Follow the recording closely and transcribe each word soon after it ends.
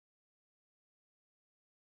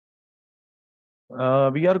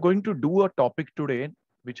We are going to do a topic today,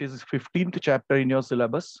 which is 15th chapter in your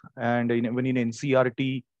syllabus, and even in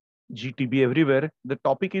NCRT, GTB, everywhere, the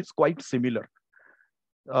topic is quite similar.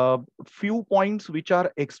 Few points which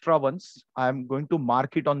are extra ones. I'm going to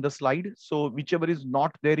mark it on the slide. So whichever is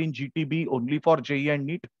not there in GTB, only for JE and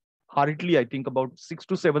NEET, hardly I think about 6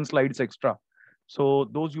 to 7 slides extra. So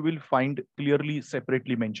those you will find clearly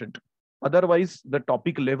separately mentioned. Otherwise, the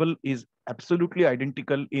topic level is absolutely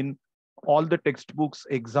identical in all the textbooks,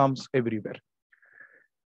 exams, everywhere.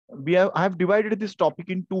 I have divided this topic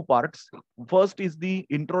in two parts. First is the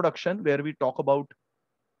introduction, where we talk about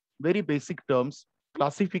very basic terms,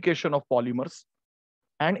 classification of polymers.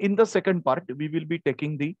 And in the second part, we will be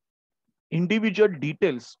taking the individual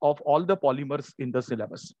details of all the polymers in the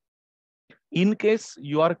syllabus. In case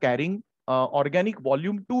you are carrying organic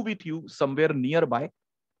volume 2 with you somewhere nearby,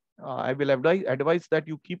 I will advise that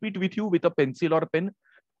you keep it with you with a pencil or pen.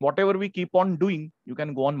 Whatever we keep on doing, you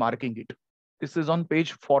can go on marking it. This is on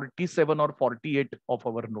page 47 or 48 of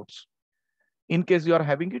our notes. In case you are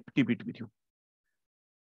having it, keep it with you.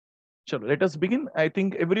 So let us begin. I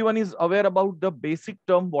think everyone is aware about the basic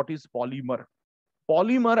term, what is polymer.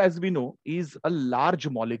 Polymer, as we know, is a large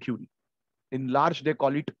molecule. In large, they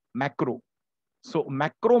call it macro. So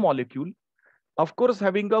macro molecule, of course,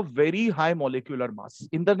 having a very high molecular mass.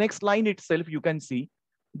 In the next line itself, you can see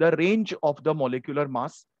the range of the molecular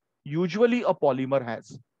mass usually a polymer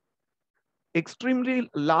has. Extremely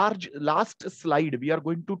large. Last slide, we are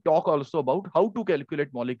going to talk also about how to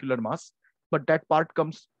calculate molecular mass, but that part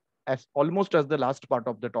comes as almost as the last part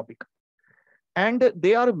of the topic. And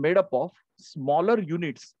they are made up of smaller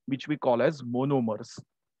units, which we call as monomers.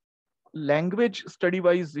 Language study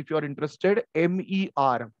wise, if you are interested,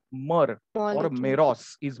 MER, mer or Molecule.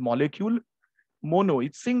 meros is molecule, mono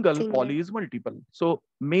is single, Single. poly is multiple. So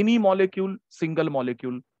many molecule, single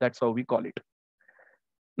molecule, that's how we call it.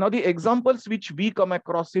 Now the examples which we come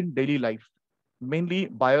across in daily life, mainly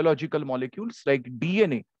biological molecules like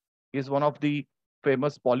DNA is one of the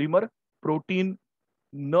famous polymer, protein,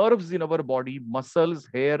 nerves in our body, muscles,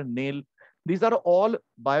 hair, nail, these are all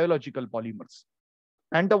biological polymers.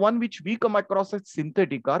 And the one which we come across as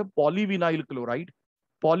synthetic are polyvinyl chloride,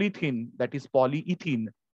 polythene, that is polyethylene,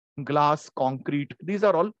 glass, concrete, these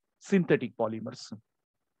are all synthetic polymers.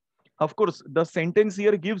 Of course, the sentence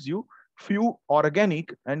here gives you few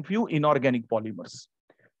organic and few inorganic polymers.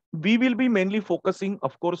 We will be mainly focusing,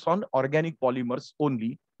 of course, on organic polymers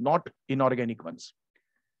only, not inorganic ones.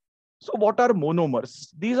 So what are monomers?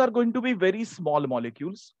 These are going to be very small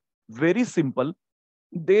molecules, very simple.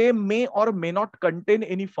 They may or may not contain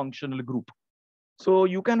any functional group. So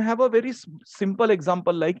you can have a very simple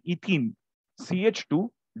example like ethene, CH2,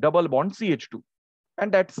 double bond CH2,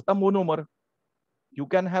 and that's a monomer. You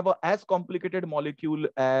can have a as complicated molecule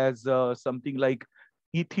as something like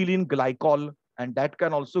ethylene glycol, and that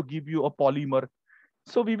can also give you a polymer.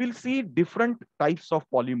 So we will see different types of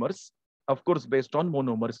polymers, of course, based on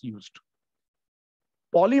monomers used.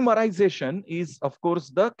 Polymerization is, of course,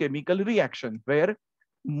 the chemical reaction where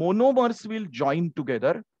monomers will join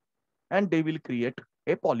together and they will create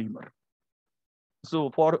a polymer.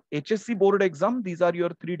 So for HSC board exam, these are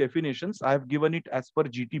your three definitions. I have given it as per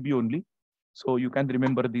GTB only. So you can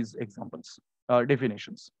remember these examples,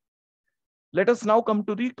 definitions. Let us now come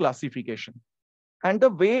to the classification. And the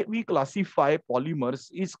way we classify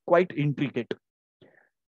polymers is quite intricate.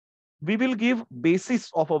 We will give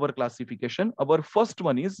basis of our classification. Our first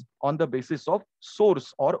one is on the basis of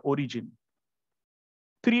source or origin.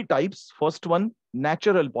 Three types. First one,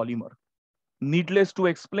 natural polymer. Needless to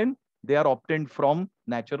explain, they are obtained from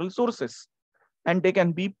natural sources. And they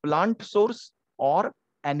can be plant source or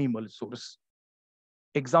animal source.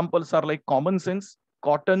 Examples are like common sense,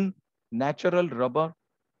 cotton, natural rubber,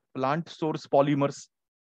 plant source polymers.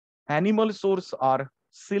 Animal source are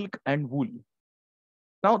silk and wool.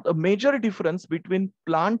 Now, the major difference between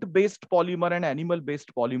plant-based polymer and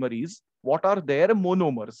animal-based polymer is what are their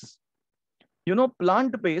monomers. You know,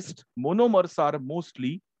 plant-based monomers are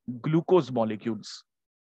mostly glucose molecules,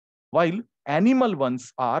 while animal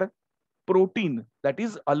ones are protein, that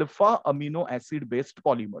is alpha amino acid based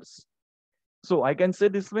polymers. So I can say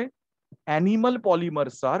this way, animal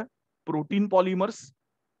polymers are protein polymers,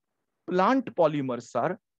 plant polymers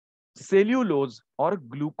are cellulose or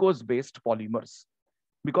glucose based polymers.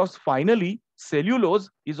 Because finally, cellulose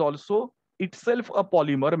is also itself a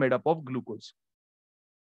polymer made up of glucose.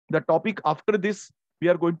 The topic after this we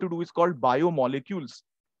are going to do is called biomolecules,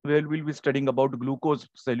 where we'll be studying about glucose,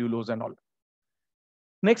 cellulose and all.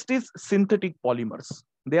 Next is synthetic polymers.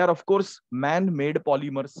 They are, of course, man-made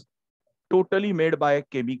polymers, totally made by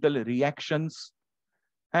chemical reactions.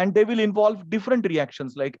 And they will involve different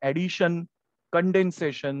reactions like addition,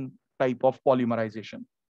 condensation, type of polymerization.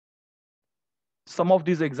 Some of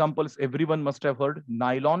these examples everyone must have heard: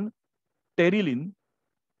 nylon, terylene.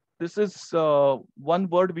 This is one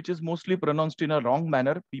word which is mostly pronounced in a wrong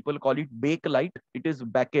manner. People call it bakelite. It is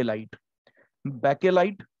bakelite.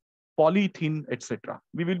 Bakelite, polyethylene, etc.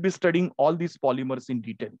 We will be studying all these polymers in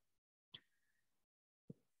detail.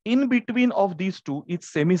 In between of these two is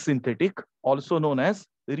semi-synthetic, also known as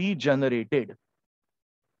regenerated.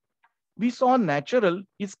 We saw natural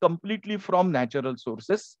is completely from natural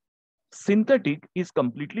sources. Synthetic is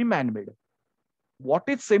completely man-made. What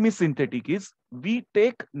is semi-synthetic is we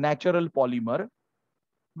take natural polymer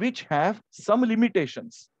which have some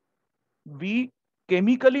limitations. We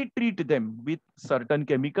chemically treat them with certain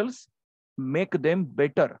chemicals, make them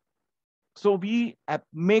better. So we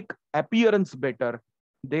make appearance better,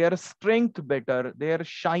 their strength better, their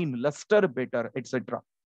shine, luster better, etc.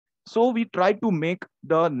 So we try to make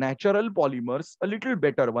the natural polymers a little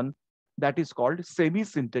better one, that is called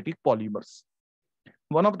semi-synthetic polymers.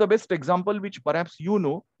 One of the best example which perhaps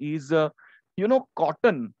is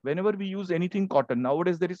cotton. Whenever we use anything cotton,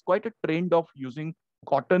 nowadays there is quite a trend of using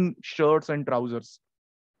cotton shirts and trousers.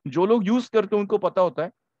 जो लोग use करते हैं उनको पता होता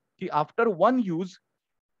है कि after one use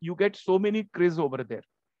you get so many crease over there.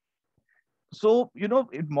 So,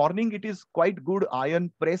 in morning it is quite good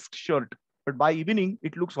iron pressed shirt, but by evening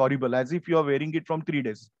it looks horrible as if you are wearing it from 3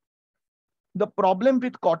 days. The problem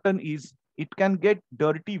with cotton is it can get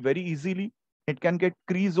dirty very easily. It can get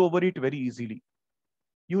crease over it very easily.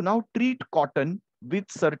 You now treat cotton with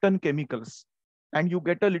certain chemicals and you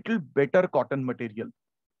get a little better cotton material.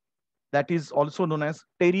 That is also known as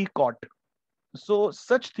terrycot. So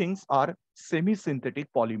such things are semi-synthetic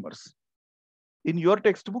polymers. In your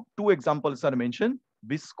textbook, two examples are mentioned: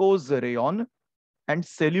 viscose rayon and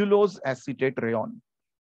cellulose acetate rayon.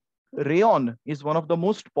 Rayon is one of the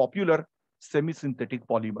most popular semi-synthetic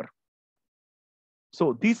polymer.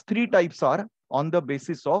 So these three types are on the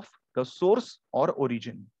basis of the source or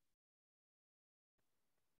origin.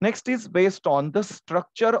 Next is based on the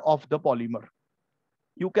structure of the polymer.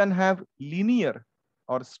 You can have linear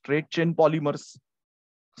or straight chain polymers.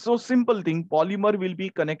 So simple thing, polymer will be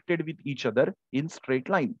connected with each other in straight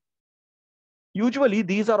line. Usually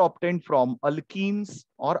these are obtained from alkenes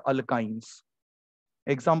or alkynes.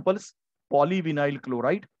 Examples: polyvinyl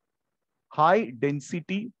chloride, high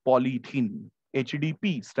density polyethylene.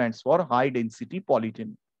 HDP stands for high density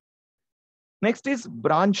polyethylene. Next is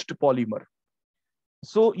branched polymer.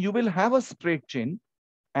 So you will have a straight chain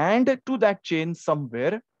and to that chain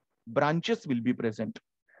somewhere branches will be present.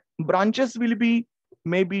 Branches will be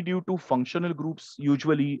maybe due to functional groups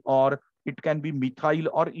usually, or it can be methyl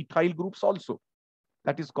or ethyl groups also.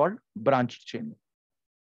 That is called branched chain.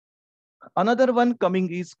 Another one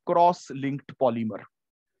coming is cross-linked polymer.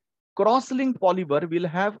 Cross-linked polymer will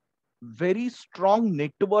have very strong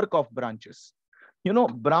network of branches.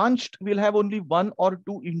 Branched will have only one or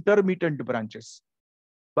two intermittent branches,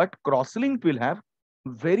 but cross-linked will have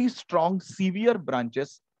very strong, severe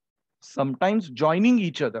branches, sometimes joining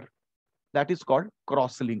each other. That is called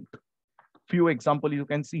cross-linked. Few examples you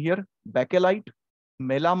can see here: bakelite,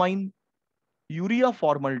 melamine, urea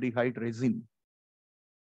formaldehyde resin.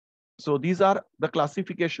 So these are the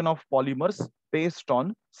classification of polymers based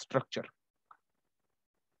on structure.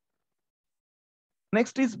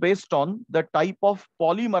 Next is based on the type of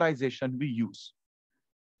polymerization we use.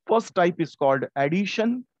 First type is called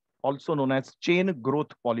addition, also known as chain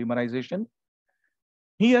growth polymerization.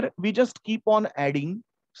 Here we just keep on adding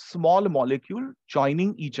small molecule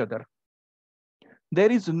joining each other. There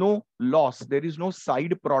is no loss, there is no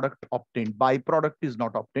side product obtained, byproduct is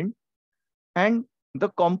not obtained, and the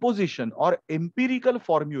composition or empirical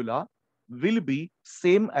formula will be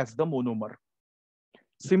same as the monomer.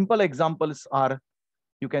 Simple examples are,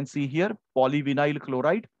 you can see here, polyvinyl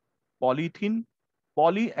chloride, polyethylene,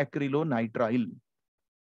 polyacrylonitrile.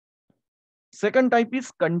 Second type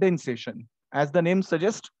is condensation. As the name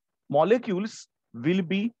suggests, molecules will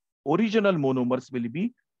be, original monomers will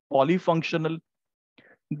be polyfunctional.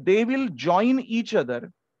 They will join each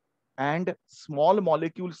other and small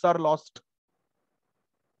molecules are lost.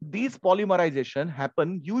 These polymerization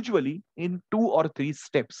happen usually in 2 or 3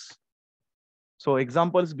 steps. So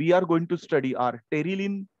examples we are going to study are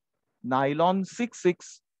terylene, nylon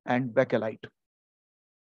 6,6, and bakelite.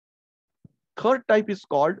 Third type is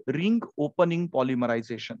called ring opening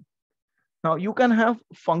polymerization. Now you can have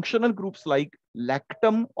functional groups like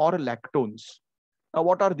lactam or lactones. Now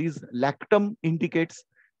what are these? Lactam indicates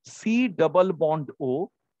C double bond O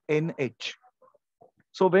NH.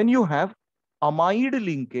 So when you have amide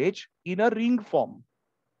linkage in a ring form,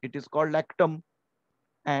 it is called lactam,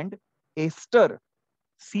 and ester,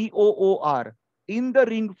 COOR, in the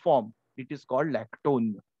ring form, it is called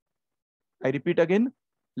lactone. I repeat again,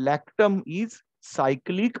 lactam is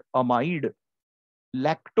cyclic amide.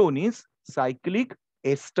 Lactone is cyclic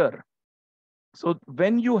ester. So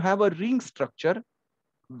when you have a ring structure,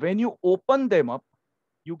 when you open them up,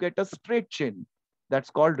 you get a straight chain. That's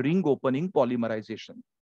called ring opening polymerization.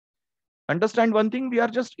 Understand one thing, we are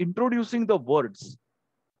just introducing the words.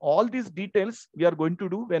 All these details we are going to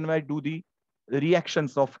do when I do the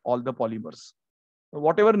reactions of all the polymers.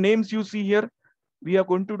 Whatever names you see here, we are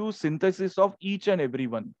going to do synthesis of each and every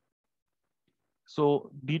one.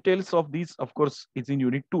 So details of these, of course, is in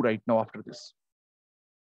unit 2 right now after this.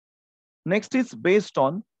 Next is based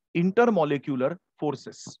on intermolecular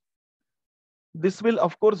forces. This will,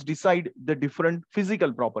 of course, decide the different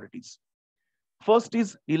physical properties. First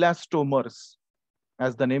is elastomers.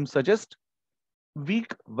 As the name suggests,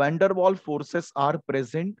 weak van der Waals forces are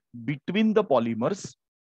present between the polymers.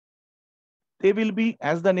 They will be,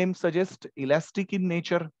 as the name suggests, elastic in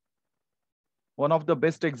nature. One of the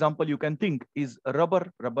best example you can think is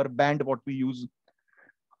rubber band, what we use.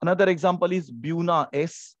 Another example is Buna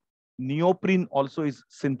S. Neoprene also is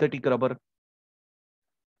synthetic rubber.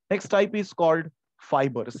 Next type is called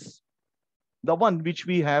fibers. The one which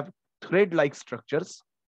we have thread-like structures.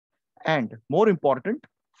 And more important,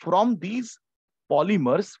 from these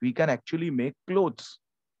polymers, we can actually make clothes.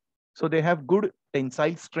 So they have good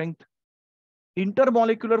tensile strength.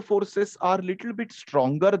 Intermolecular forces are a little bit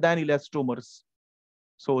stronger than elastomers.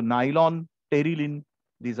 So nylon, terylene,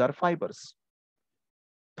 these are fibers.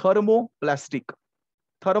 Thermoplastic.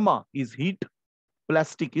 Therma is heat,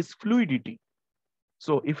 plastic is fluidity.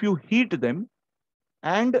 So if you heat them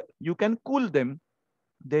and you can cool them,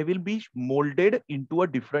 they will be molded into a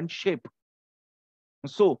different shape.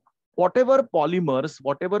 So whatever polymers,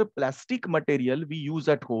 whatever plastic material we use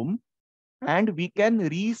at home, and we can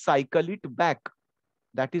recycle it back,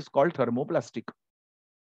 that is called thermoplastic.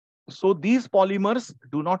 So these polymers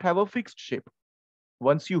do not have a fixed shape.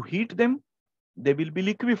 Once you heat them, they will be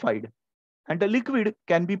liquefied, and the liquid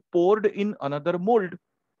can be poured in another mold.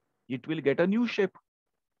 It will get a new shape.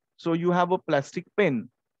 So you have a plastic pen.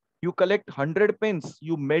 You collect 100 pens,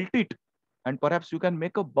 you melt it, and perhaps you can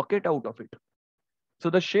make a bucket out of it. So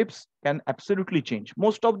the shapes can absolutely change.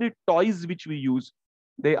 Most of the toys which we use,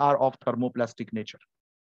 they are of thermoplastic nature.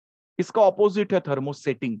 इसका opposite है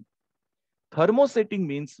thermosetting. Thermosetting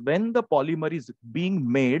means when the polymer is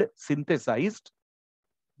being made, synthesized,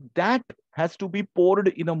 that has to be poured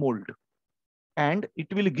in a mold, and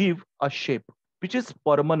it will give a shape which is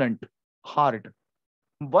permanent, hard.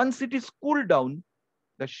 Once it is cooled down,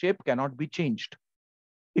 the shape cannot be changed.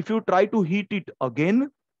 If you try to heat it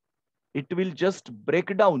again, it will just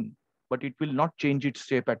break down, but it will not change its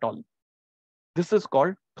shape at all. This is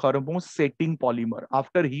called thermosetting polymer.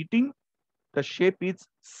 After heating, the shape is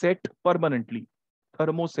set permanently.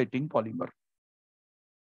 Thermosetting polymer.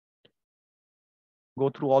 Go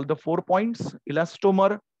through all the 4 points: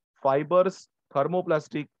 elastomer, fibers,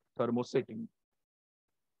 thermoplastic, thermosetting.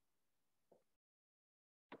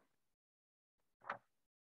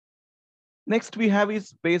 Next we have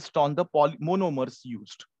is based on the monomers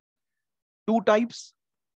used. 2 types,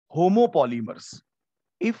 homopolymers.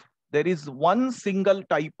 If there is one single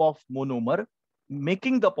type of monomer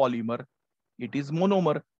making the polymer, it is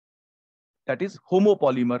monomer. That is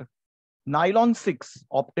homopolymer. Nylon 6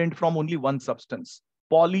 obtained from only one substance.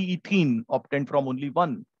 Polyethylene obtained from only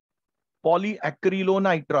one.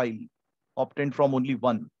 Polyacrylonitrile obtained from only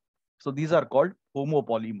one. So these are called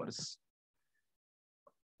homopolymers.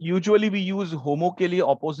 Usually we use homo के लिए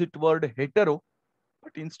opposite word hetero,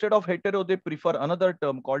 but instead of hetero they prefer another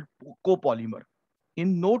term called copolymer.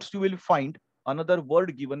 In notes you will find another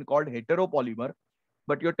word given called heteropolymer,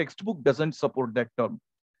 but your textbook doesn't support that term.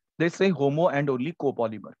 They say homo and only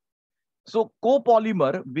copolymer. So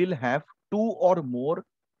copolymer will have 2 or more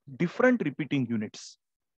different repeating units.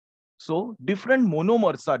 So different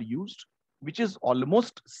monomers are used, which is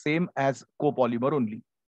almost same as copolymer only.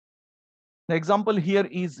 The example here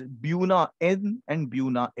is Buna N and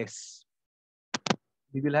Buna S.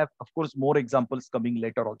 We will have, of course, more examples coming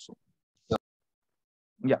later also.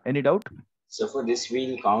 Yeah, any doubt? So for this,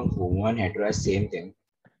 we'll count homo and hetero as same thing.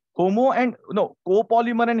 Homo and, no,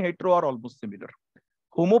 copolymer and hetero are almost similar.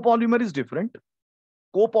 Homopolymer is different.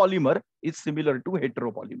 Copolymer is similar to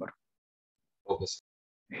heteropolymer. Okay.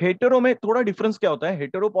 Hetero में थोड़ा difference क्या होता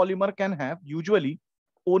है? Heteropolymer can have usually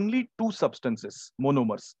only 2 substances,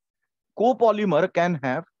 monomers. Copolymer can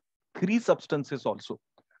have 3 substances also.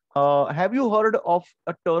 Have you heard of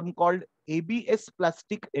a term called ABS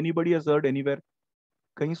plastic? Anybody has heard anywhere?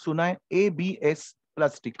 कहीं सुना है ABS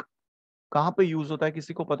plastic? कहां पे यूज होता है,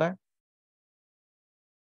 किसी को पता है?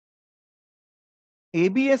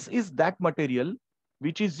 ABS is that material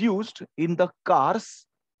which is used in the cars,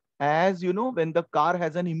 as you know, when the car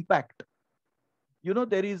has an impact. You know,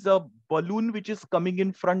 there is a balloon which is coming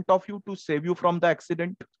in front of you to save you from the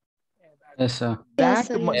accident. Yes, sir. Yes, That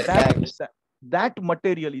sir. ma- Yes. that Airbags. that, that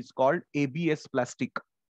material is called ABS plastic.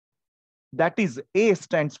 That is, A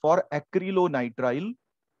stands for acrylonitrile,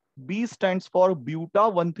 B stands for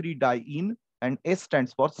buta-1,3-diene, and S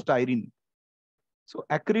stands for styrene. So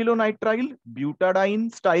acrylonitrile,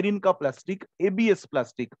 butadiene, styrene का plastic, ABS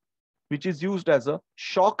plastic, which is used as a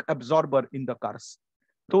shock absorber in the cars.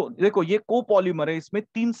 तो देखो ये copolymer है, इसमें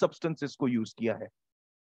 3 substances को use किया है,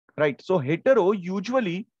 right? So hetero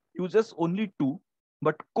usually uses only 2,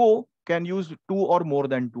 but co can use 2 or more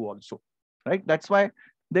than 2 also, right? That's why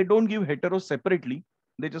they don't give hetero separately,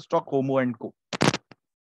 they just talk homo and co.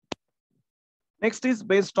 Next is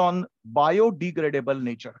based on biodegradable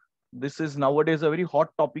nature. This is nowadays a very hot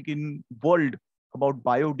topic in world about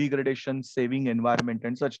biodegradation, saving environment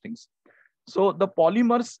and such things. So the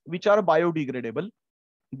polymers which are biodegradable,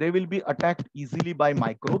 they will be attacked easily by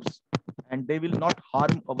microbes and they will not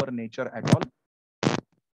harm our nature at all.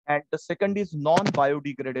 And the second is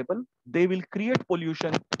non-biodegradable. They will create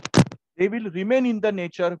pollution. They will remain in the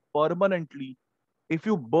nature permanently. If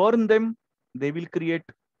you burn them, they will create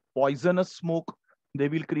poisonous smoke. They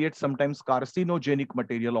will create sometimes carcinogenic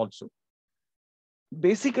material also.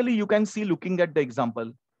 Basically, you can see, looking at the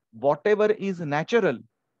example, whatever is natural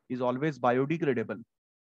is always biodegradable,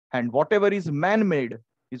 and whatever is man-made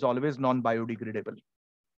is always non-biodegradable.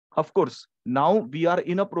 Of course, now we are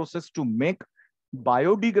in a process to make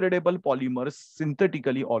biodegradable polymers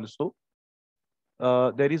synthetically also.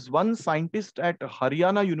 There is one scientist at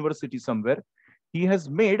Haryana University somewhere. He has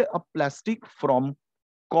made a plastic from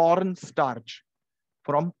corn starch.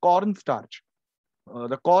 From corn starch.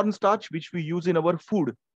 The corn starch which we use in our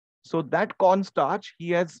food. So that corn starch, he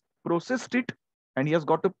has processed it and he has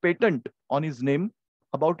got a patent on his name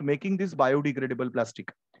about making this biodegradable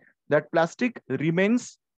plastic. That plastic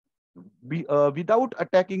remains without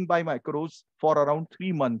attacking by microbes for around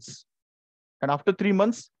 3 months. And after 3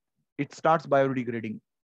 months, it starts biodegrading.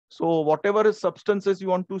 So whatever substances you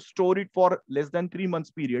want to store it for less than 3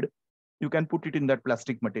 months period, you can put it in that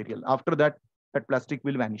plastic material. After that, that plastic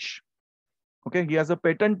will vanish. Okay, he has a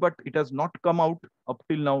patent, but it has not come out up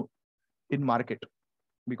till now in market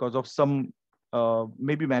because of some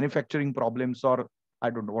maybe manufacturing problems, or I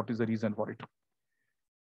don't know what is the reason for it.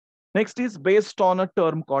 Next is based on a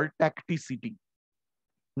term called tacticity.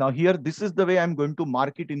 Now here, this is the way I'm going to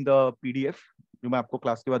mark it in the PDF, जो मैं आपको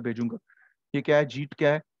class के बाद भेजूंगा. ये क्या है? जीट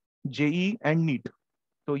क्या है? JEE and NEET.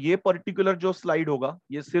 तो ये पर्टिकुलर जो स्लाइड होगा,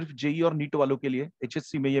 ये सिर्फ जेई और नीट वालों के लिए,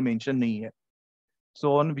 एचएससी में ये मेंशन नहीं है.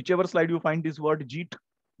 So on whichever slide you find this word JEET,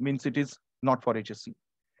 means it is not for HSC.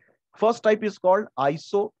 First type is called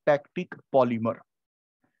isotactic polymer.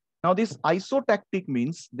 Now this isotactic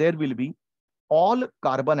means there will be all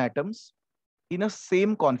carbon atoms in a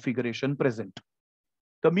same configuration present.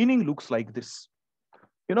 The meaning looks like this.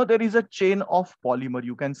 You know, there is a chain of polymer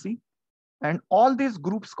you can see, and all these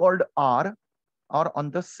groups called R are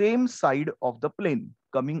on the same side of the plane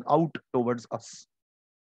coming out towards us.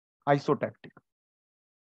 Isotactic.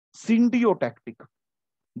 Syndiotactic.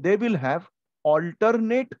 They will have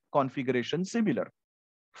alternate configuration similar.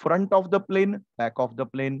 Front of the plane, back of the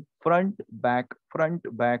plane, front, back, front,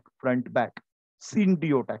 back, front, back.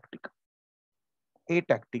 Syndiotactic.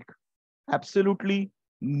 Atactic. Absolutely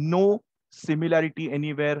no similarity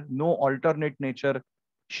anywhere, no alternate nature,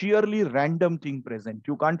 sheerly random thing present.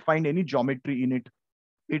 You can't find any geometry in it.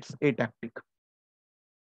 It's atactic.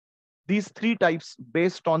 These 3 types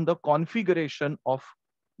based on the configuration of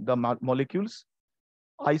the molecules: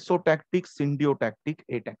 isotactic, syndiotactic,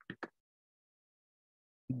 atactic.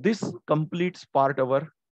 This completes part our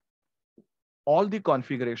all the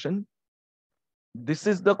configuration. This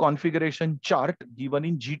is the configuration chart given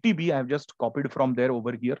in GTB. I have just copied from there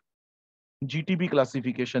over here. GTB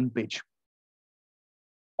classification page.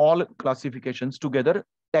 All classifications together.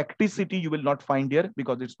 Tacticity you will not find here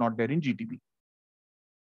because it's not there in GTB.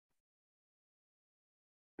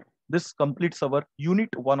 This completes our unit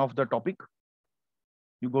 1 of the topic.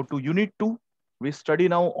 You go to unit 2. We study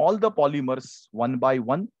now all the polymers one by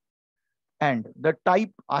one. And the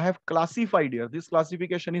type I have classified here, this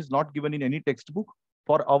classification is not given in any textbook.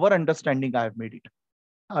 For our understanding, I have made it.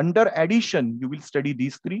 Under addition, you will study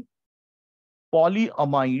these 3: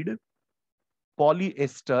 polyamide,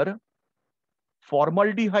 polyester,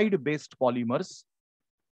 formaldehyde-based polymers,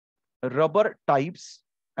 rubber types,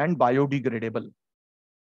 and biodegradable.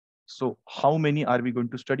 So how many are we going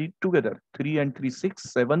to study together? 3 and 3, 6,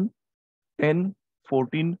 7, 10,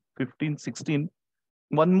 14, 15, 16.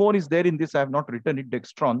 One more is there in this. I have not written it,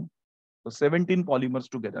 dextron. So 17 polymers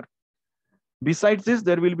together. Besides this,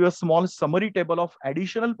 there will be a small summary table of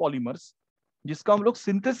additional polymers, जिसका हम लोग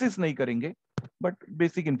synthesis नहीं करेंगे, but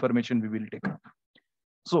basic information we will take.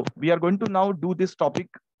 So we are going to now do this topic,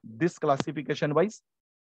 this classification wise.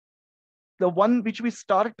 The one which we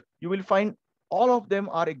start, you will find all of them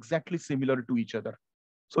are exactly similar to each other.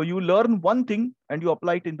 So you learn one thing and you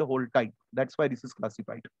apply it in the whole type. That's why this is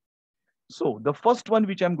classified. So the first one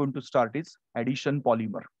which I'm going to start is addition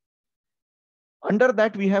polymer. Under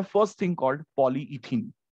that, we have first thing called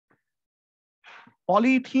polyethylene.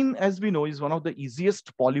 Polyethylene, as we know, is one of the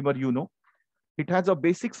easiest polymer you know. It has a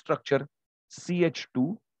basic structure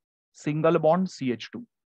CH2, single bond CH2.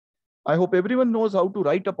 I hope everyone knows how to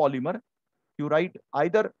write a polymer. You write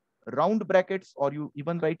either round brackets or you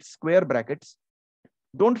even write square brackets.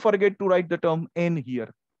 Don't forget to write the term N here.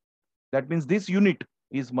 That means this unit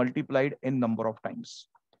is multiplied n number of times.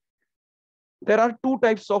 There are two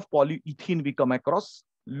types of polyethylene we come across,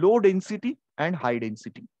 low density and high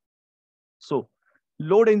density. So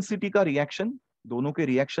low density का reaction, दोनों के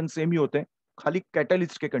reaction same ही होते हैं, खाली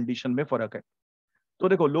catalyst के condition में फर्क है. तो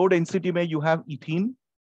देखो low density में you have ethene,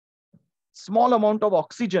 small amount of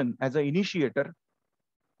oxygen as an initiator,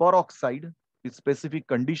 peroxide with specific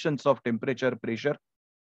conditions of temperature, pressure,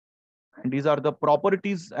 and these are the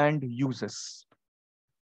properties and uses.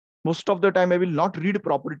 Most of the time I will not read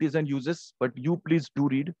properties and uses, but you please do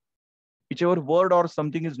read. Whichever word or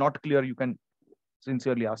something is not clear, you can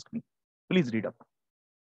sincerely ask me. Please read up.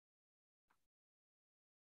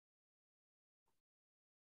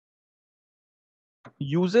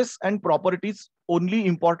 Uses and properties only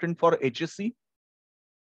important for HSC,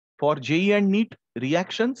 for JE and NEET,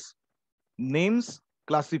 reactions, names,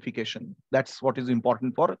 classification. That's what is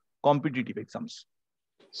important for competitive exams.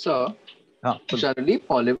 So, generally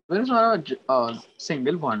polymers are a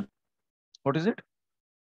single bond. What is it?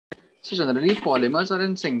 So generally polymers are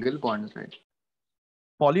in single bonds, right?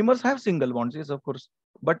 Polymers have single bonds, yes, of course.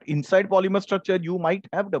 But inside polymer structure, you might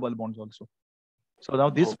have double bonds also. So now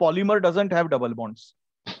this polymer doesn't have double bonds,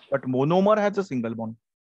 but monomer has a single bond.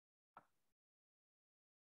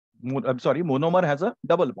 I'm sorry, monomer has a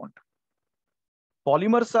double bond.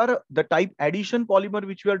 Polymers are the type addition polymer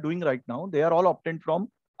which we are doing right now. They are all obtained from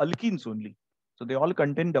alkenes only. So they all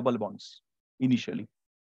contain double bonds initially.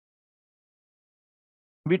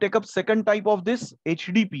 We take up second type of this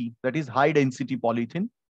HDP, that is high density polyethylene.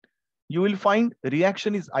 You will find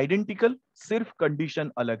reaction is identical, sirf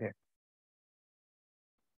condition alag hai.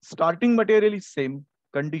 Starting material is same,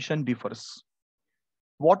 condition differs.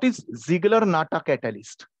 What is Ziegler-Natta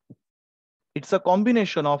catalyst? It's a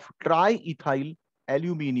combination of triethyl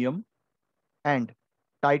aluminium and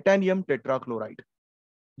titanium tetrachloride.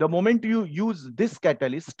 The moment you use this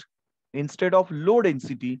catalyst, instead of low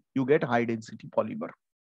density, you get high density polymer.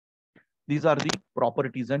 These are the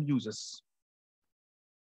properties and uses.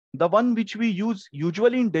 The one which we use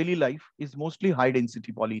usually in daily life is mostly high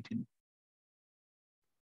density polyethylene.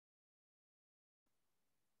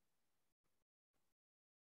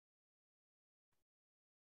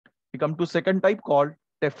 We come to second type called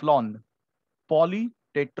Teflon,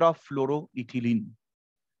 polytetrafluoroethylene.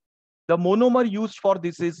 The monomer used for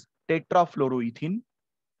this is tetrafluoroethene.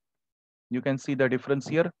 You can see the difference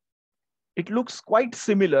here. It looks quite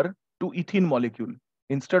similar to ethene molecule.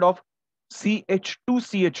 Instead of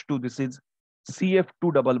CH2CH2, this is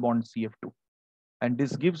CF2 double bond CF2. And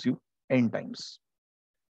this gives you N times.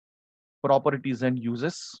 Properties and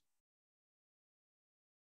uses.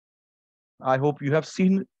 I hope you have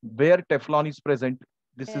seen where Teflon is present.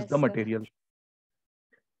 This is the material.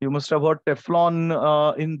 You must have heard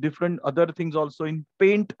Teflon in different other things also. In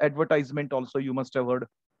paint advertisement also, you must have heard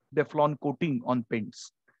Teflon coating on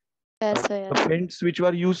paints. Yes, sir. The paints which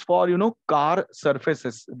were used for, car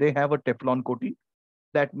surfaces, they have a Teflon coating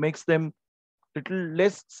that makes them little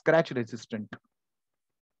less scratch resistant.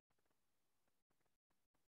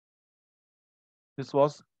 This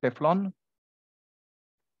was Teflon.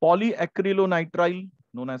 Polyacrylonitrile,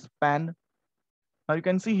 known as PAN. Now you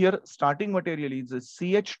can see here, starting material is a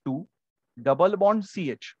CH2, double bond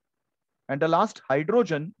CH. And the last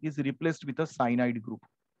hydrogen is replaced with a cyanide group.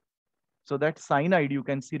 So that cyanide you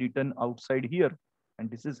can see written outside here, and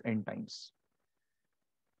this is N times.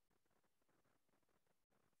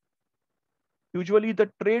 Usually the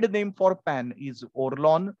trade name for PAN is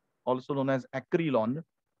Orlon, also known as acrylon.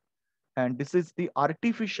 And this is the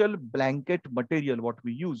artificial blanket material what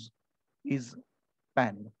we use is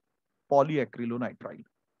PAN, polyacrylonitrile.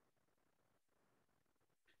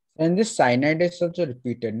 And this cyanide is also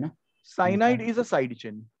repeated, no? Cyanide is a side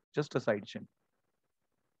chain, just a side chain.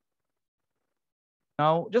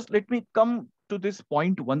 Now, just let me come to this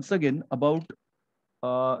point once again about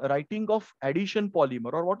writing of addition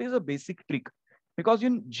polymer, or what is a basic trick. Because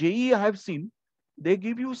in JE, I have seen they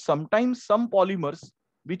give you sometimes some polymers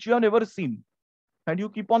which you have never seen, and you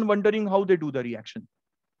keep on wondering how they do the reaction.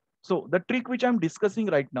 So the trick which I'm discussing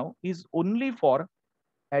right now is only for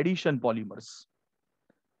addition polymers,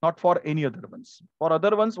 not for any other ones. For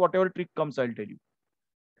other ones, whatever trick comes, I'll tell you.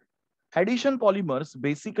 Addition polymers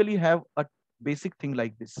basically have a basic thing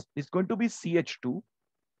like this. It's going to be CH2,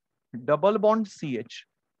 double bond CH,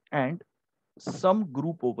 and some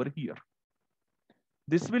group over here.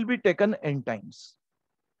 This will be taken n times.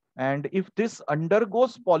 And if this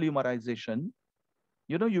undergoes polymerization,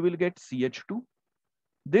 you will get CH2.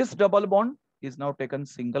 This double bond is now taken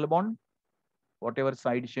single bond, whatever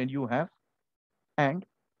side chain you have, and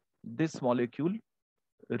this molecule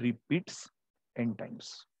repeats n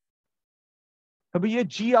times. अभी ये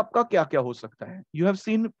G आपका क्या क्या हो सकता है? You have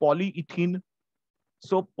seen polyethene.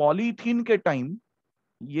 So polyethene के time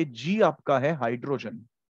ये G आपका है hydrogen.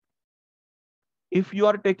 If you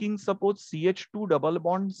are taking suppose CH2 double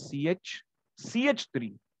bond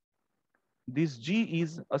CH3, this G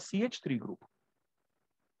is a CH3 group.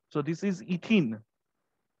 So this is ethene.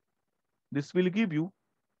 This will give you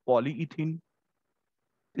polyethene.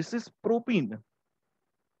 This is propene.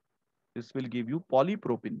 This will give you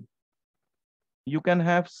polypropene. You can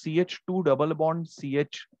have CH2 double bond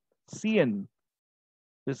CHCN.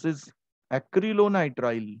 This is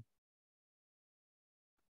acrylonitrile.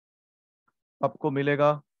 आपको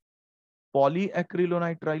मिलेगा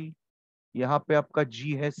पॉलीएक्रिलोनाइट्राइल. यहां पे आपका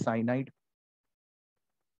G है cyanide.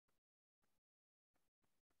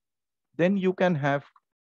 Then you can have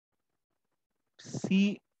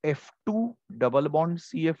CF2 double bond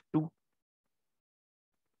CF2.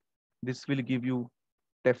 This will give you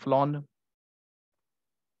Teflon.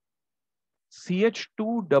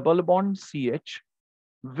 CH2 double bond CH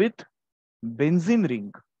with benzene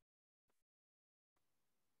ring.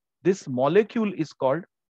 This molecule is called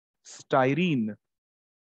styrene.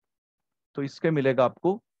 तो इसके मिलेगा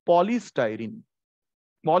आपको पॉलीस्टाइरिन.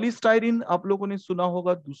 पॉलीस्टाइरिन आप लोगों ने सुना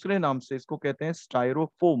होगा दूसरे नाम से, इसको कहते हैं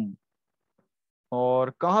स्टायरोफोम. और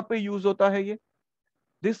कहां पे यूज होता है ये?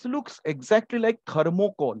 This looks exactly like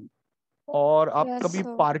thermocol. और आप कभी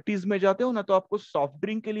पार्टीज में जाते हो ना, तो आपको सॉफ्ट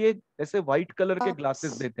ड्रिंक के लिए ऐसे व्हाइट कलर के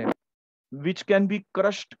ग्लासेस देते हैं, which can be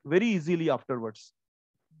crushed very easily afterwards.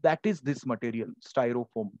 That is this material,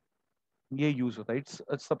 styrofoam. ये यूज होता है.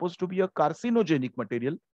 It's suppose to be a carcinogenic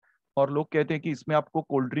material. और लोग कहते हैं कि इसमें आपको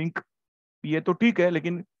कोल्ड ड्रिंक पिए तो ठीक है,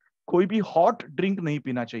 लेकिन कोई भी हॉट ड्रिंक नहीं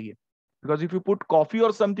पीना चाहिए. Because if you put coffee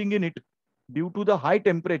और something in it, due to the high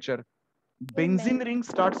temperature, benzene ring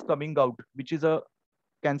starts coming out, which is a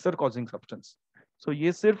cancer causing substance. सो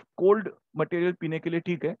ये सिर्फ कोल्ड मटेरियल पीने के लिए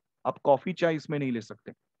ठीक है, आप कॉफी चाय इसमें नहीं ले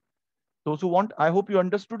सकते. Those who want, I hope you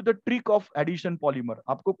understood the trick of addition polymer.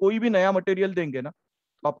 आपको कोई भी नया मटेरियल देंगे ना,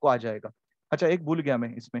 तो आपको आ जाएगा. अच्छा, एक भूल गया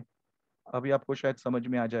मैं इसमें, अभी आपको शायद समझ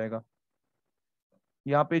में आ जाएगा.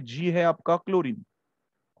 यहाँ पे G है आपका क्लोरीन,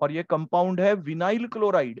 और ये कंपाउंड है विनाइल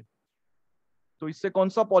क्लोराइड. तो इससे कौन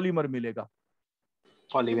सा पॉलीमर मिलेगा?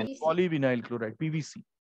 Polyvinyl chloride, PVC.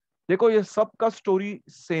 देखो ये सब का स्टोरी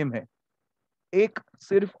सेम है, एक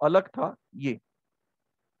सिर्फ अलग था ये.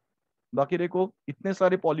 बाकी देखो इतने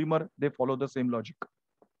सारे polymer, they follow the same logic.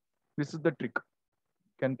 This is the trick.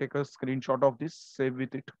 Can take a screenshot of this, save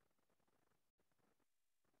with it.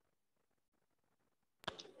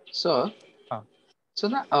 Sir, हाँ. so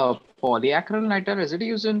the polyacrylonitrile, is it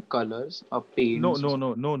used in colors or paints?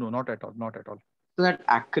 No, not at all, not at all. So that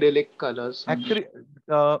acrylic colors.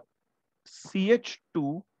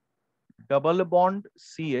 CH2 double bond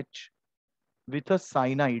CH with a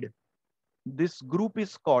cyanide. This group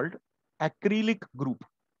is called acrylic group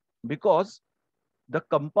because the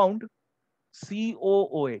compound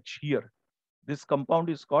COOH here, this compound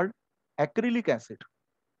is called acrylic acid.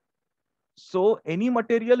 So any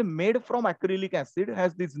material made from acrylic acid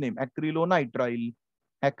has this name, acrylonitrile,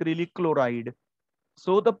 acrylic chloride.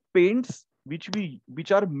 So the paints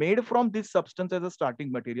which are made from this substance as a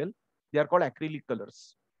starting material, they are called acrylic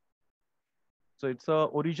colors. So it's a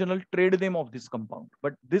original trade name of this compound,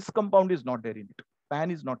 but this compound is not there in it. PAN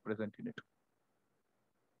is not present in it.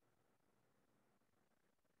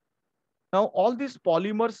 Now, all these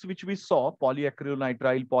polymers which we saw,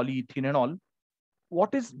 polyacrylonitrile, polyethylene and all,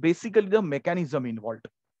 what is basically the mechanism involved?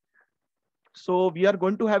 So we are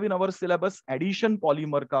going to have in our syllabus addition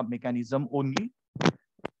polymer ka mechanism only.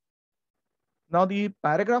 Now the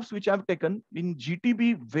paragraphs which I've taken in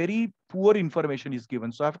GTB, very poor information is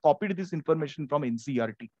given. So I've copied this information from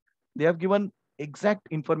NCERT. They have given exact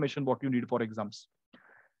information what you need for exams.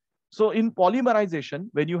 So in polymerization,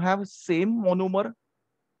 when you have same monomer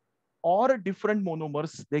or different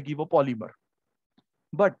monomers, they give a polymer.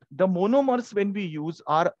 But the monomers when we use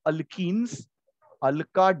are alkenes,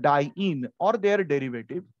 alkadiene or their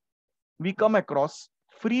derivative, we come across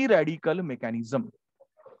free radical mechanism.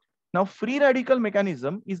 Now, free radical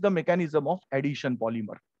mechanism is the mechanism of addition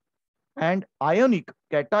polymer. And ionic,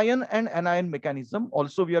 cation and anion mechanism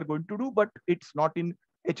also we are going to do, but it's not in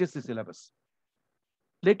HSC syllabus.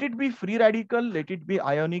 Let it be free radical, let it be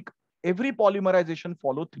ionic. Every polymerization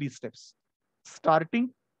follow 3 steps: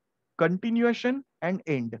 starting, continuation, and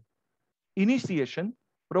end. Initiation,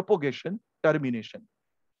 propagation, termination.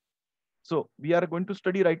 So we are going to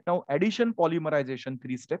study right now addition polymerization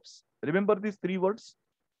 3 steps. Remember these 3 words.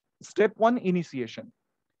 Step 1, initiation.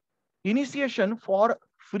 Initiation for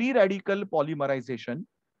free radical polymerization,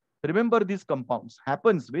 remember these compounds,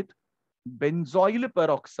 happens with benzoyl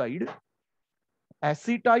peroxide,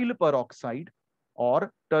 acetyl peroxide,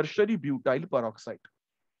 or tertiary butyl peroxide.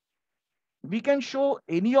 We can show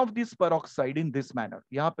any of this peroxide in this manner.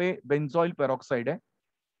 यहाँ पे benzoyl peroxide है.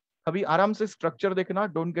 अभी आराम से structure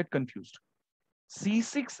देखना, don't get confused.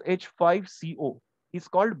 C6H5CO is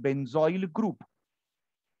called benzoyl group.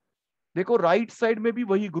 देखो right side में भी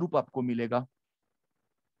वही ग्रुप आपको मिलेगा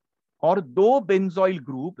और 2 बेंजोइल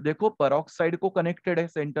ग्रुप देखो पेरोक्साइड को कनेक्टेड है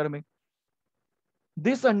सेंटर में.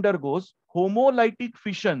 This undergoes homolytic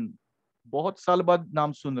fission. बहुत साल बाद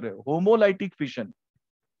नाम सुन रहे हो, होमोलाइटिक फिशन,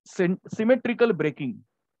 सिमेट्रिकल ब्रेकिंग.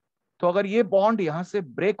 तो अगर ये बॉन्ड यहां से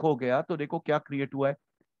ब्रेक हो गया तो देखो क्या क्रिएट हुआ है,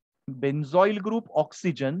 benzoyl group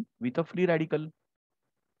oxygen with a free radical.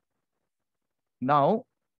 Now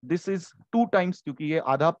this is 2 times, क्योंकि ये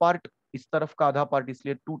आधा पार्ट इस तरफ का आधा पार्ट,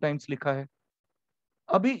 इसलिए 2 टाइम्स लिखा है.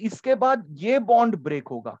 अभी इसके बाद ये बॉन्ड ब्रेक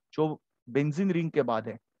होगा जो बेंजीन रिंग के बाद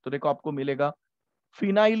है, तो देखो आपको मिलेगा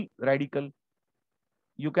phenyl radical.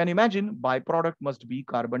 You can imagine by product must be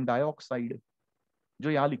carbon dioxide, जो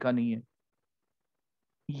यहां लिखा नहीं है.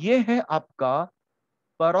 ये है आपका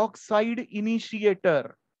पेरोक्साइड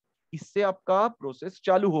इनिशिएटर, इससे आपका प्रोसेस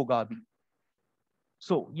चालू होगा अभी.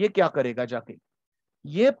 सो ये क्या करेगा जाके,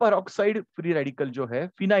 ये पेरोक्साइड फ्री रेडिकल जो है,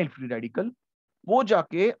 फिनाइल फ्री रेडिकल, वो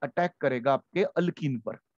जाके अटैक करेगा आपके अल्कीन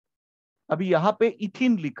पर. अभी यहाँ पे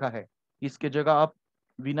इथिन लिखा है, इसके जगह आप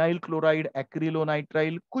विनाइल क्लोराइड,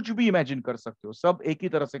 एक्रिलोनाइट्राइल कुछ भी इमेजिन कर सकते हो, सब एक ही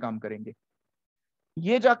तरह से काम करेंगे.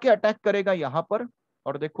 ये जाके अटैक करेगा यहां पर,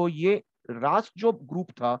 और देखो ये रास जो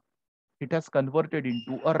ग्रुप था, it has converted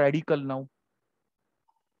into a radical now.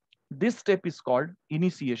 This step is called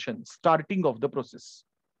initiation, starting of the process.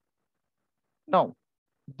 Now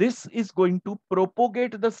this is going to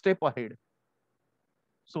propagate the step ahead.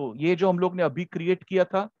 सो ये जो हम लोग ने अभी क्रिएट किया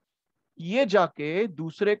था, ये जाके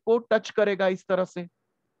दूसरे को टच करेगा इस तरह से,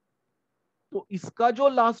 तो इसका जो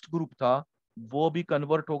लास्ट ग्रुप था वो भी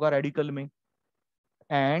कन्वर्ट होगा रेडिकल में.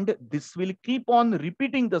 And this will keep on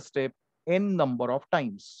repeating the step n number of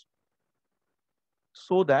times,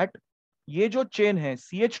 so that ये जो चेन है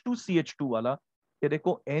CH2 वाला, ये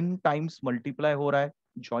देखो n टाइम्स मल्टीप्लाई हो रहा है,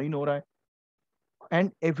 ज्वाइन हो रहा है.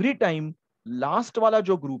 एंड एवरी टाइम लास्ट वाला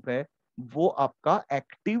जो ग्रुप है वो आपका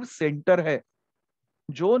एक्टिव सेंटर है,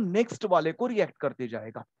 जो नेक्स्ट वाले को रिएक्ट करते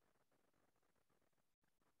जाएगा.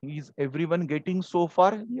 इज एवरीवन गेटिंग सो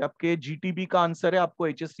फार? ये आपके जीटीबी का आंसर है, आपको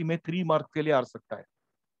एचएससी में 3 मार्क्स के लिए आ सकता है.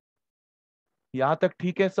 यहां तक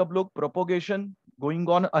ठीक है सब लोग? Propagation going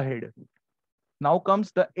on ahead. Now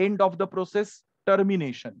comes the end of the process,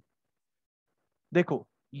 termination. देखो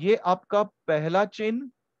ये आपका पहला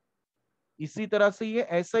चेन, इसी तरह से ये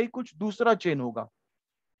ऐसा ही कुछ दूसरा चेन होगा.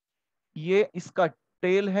 ये इसका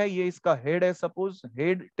टेल है, ये इसका हेड है. सपोज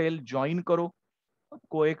हेड टेल ज्वाइन करो,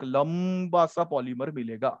 आपको एक लंबा सा पॉलीमर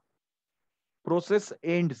मिलेगा. Process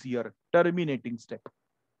ends here, terminating step.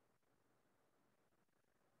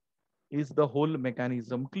 Is the whole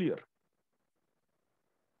mechanism clear?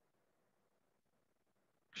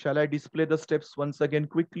 Shall I display the steps once again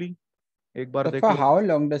quickly? एक बार So देख for low. how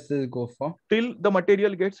long does this go for? Till the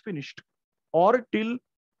material gets finished, or till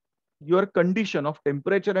your condition of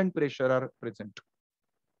temperature and pressure are present.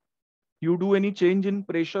 You do any change in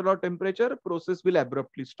pressure or temperature, process will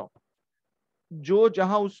abruptly stop. जो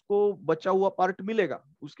जहां उसको बचा हुआ part मिलेगा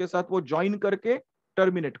उसके साथ वो join करके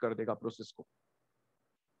टर्मिनेट कर देगा प्रोसेस को,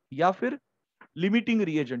 या फिर लिमिटिंग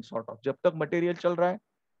रिएजेंट सॉर्ट ऑफ, जब तक मटेरियल चल रहा है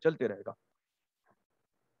चलते रहेगा.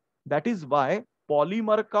 दैट इज वाई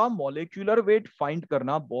पॉलीमर का मॉलिक्यूलर वेट फाइंड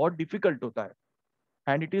करना बहुत डिफिकल्ट होता है,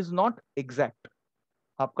 and it is not exact.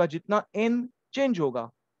 आपका जितना एन चेंज होगा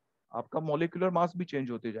आपका मॉलिक्यूलर मास भी चेंज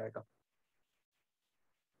होते जाएगा।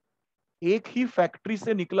 एक ही फैक्ट्री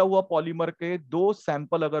से निकला हुआ पॉलीमर के दो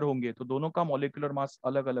सैंपल अगर होंगे तो दोनों का मॉलिक्यूलर मास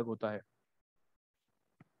अलग अलग होता है।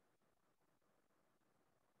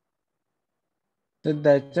 So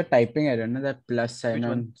that's a typing error, no? That plus sign Which on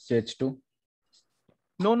one? CH2.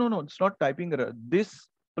 No, it's not typing error. This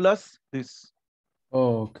plus this.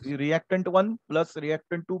 Oh, okay. Reactant 1 plus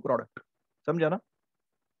reactant 2 product. समझा ना?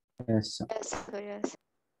 Yes, sir. Yes, sir, yes.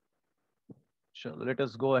 Sure, let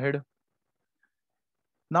us go ahead.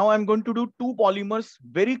 Now I'm going to do two polymers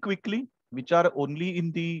very quickly, which are only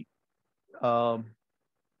in the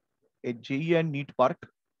JE and NEET part.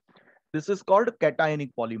 This is called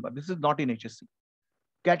cationic polymer. This is not in HSC.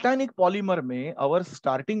 Cationic polymer में our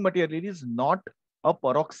starting material is not a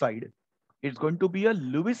peroxide. It's going to be a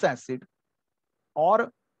Lewis acid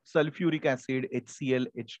or sulfuric acid, HCl,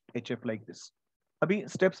 HF like this. अभी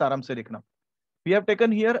steps आराम से देखना. We have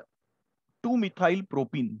taken here 2-methyl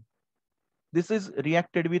propene. This is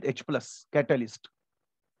reacted with H plus catalyst.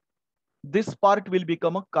 This part will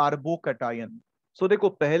become a carbocation. So देखो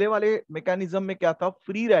पहले वाले mechanism में क्या था,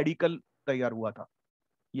 फ्री रेडिकल तैयार हुआ था,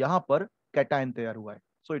 यहां पर कैटायन तैयार हुआ है.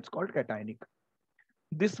 So it's called cationic.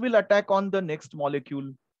 This will attack on the next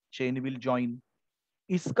molecule, chain will join.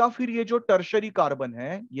 इसका फिर ये जो टर्शरी कार्बन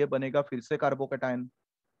है ये बनेगा फिर से कार्बोकैटायन,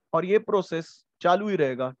 और ये प्रोसेस चालू ही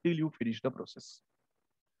रहेगा till you finish the process.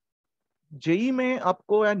 JEE में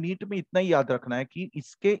आपको या नीट में इतना ही याद रखना है कि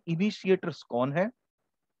इसके इनिशिएटर्स कौन है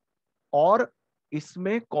और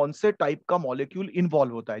इसमें कौन से टाइप का मॉलिक्यूल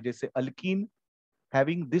इन्वॉल्व होता है. जैसे alkyne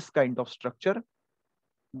having this kind of structure,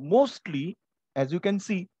 mostly as you can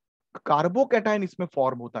see carbocation इसमें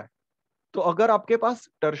फॉर्म होता है. तो अगर आपके पास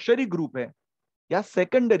टर्शरी ग्रुप है या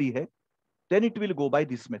सेकेंडरी है then it will go by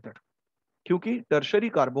this method, क्योंकि टर्शरी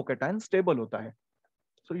कार्बोकैटायन स्टेबल होता है.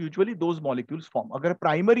 So usually those molecules form. अगर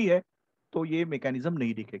प्राइमरी है तो ये मैकेनिज्म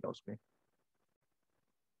नहीं दिखेगा उसमें.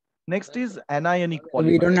 Next is anionic So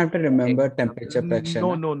we don't polymer. have to remember temperature pressure, no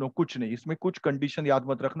na? No no कुछ नहीं, इसमें कुछ कंडीशन याद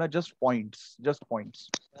मत रखना, just points, just points.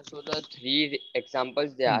 So the three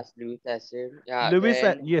examples they asked, Lewis acid, yeah, Louis,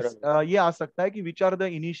 and yes, ये आ सकता है कि which are the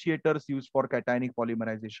initiators used for cationic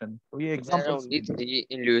polymerisation. तो ये there are examples. only three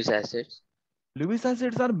in Lewis acids. Louis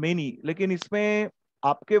acids are many, लेकिन इसमें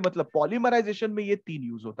आपके मतलब पॉलीमराइजेशन में ये 3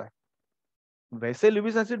 यूज होता है. वैसे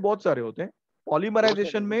लुइस एसिड बहुत सारे होते हैं,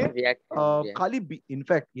 पॉलीमराइजेशन में खाली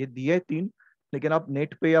इनफैक्ट ये दिए 3, लेकिन आप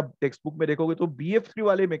नेट पे या टेक्स्ट बुक में देखोगे तो BF3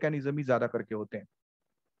 वाले मैकेनिज्म ही ज्यादा करके होते हैं.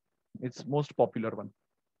 It's most popular one.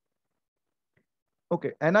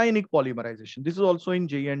 Okay, anionic polymerisation, this is also in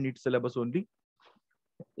JEE and NEET syllabus only.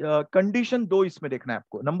 Condition 2 इसमें देखना है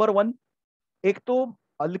आपको. नंबर 1, एक तो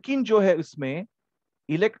अल्कीन जो है इसमें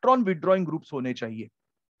इलेक्ट्रॉन विड्रॉइंग ग्रुप्स होने चाहिए.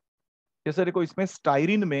 जैसे देखो इसमें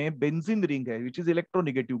स्टाइरिन में बेंजीन रिंग है which is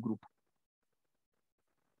electronegative group.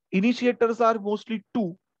 Initiators are mostly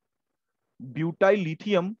 2, butyl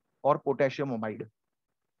lithium और पोटेशियम अमाइड.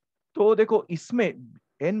 तो देखो इसमें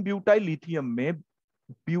एन ब्यूटाइल लिथियम में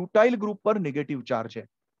ब्यूटाइल ग्रुप पर नेगेटिव चार्ज है.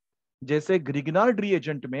 जैसे ग्रिग्नार्ड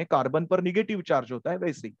रिएजेंट में कार्बन पर नेगेटिव चार्ज होता है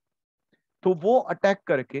वैसे ही. तो वो अटैक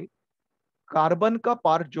करके कार्बन का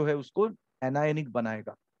पार्ट जो है उसको एनायनिक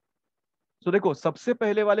बनाएगा. तो देखो सबसे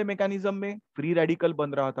पहले वाले मैकेनिज्म में फ्री रेडिकल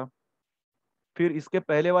बन रहा था, फिर इसके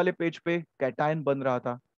पहले वाले पेज पे कैटायन बन रहा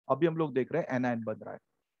था, अभी हम लोग देख रहे हैं एनायन बन रहा है.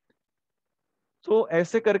 तो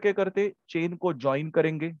ऐसे करके करते चेन को ज्वाइन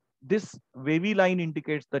करेंगे. This wavy line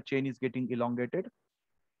indicates the chain is getting elongated.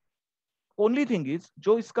 Only thing is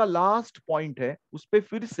जो इसका लास्ट पॉइंट है उस पे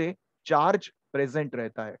फिर से चार्ज प्रेजेंट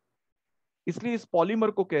रहता है, इसलिए इस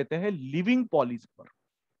पॉलीमर को कहते हैं लिविंग पॉलीमर.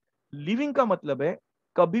 लिविंग का मतलब है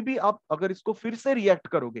कभी भी आप अगर इसको फिर से रिएक्ट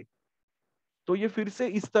करोगे तो ये फिर से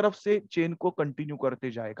इस तरफ से चेन को कंटिन्यू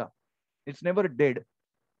करते जाएगा. It's never dead.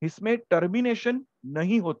 इसमें टर्मिनेशन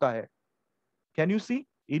नहीं होता है. Can you see,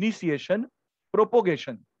 initiation,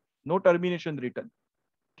 propagation, no termination return,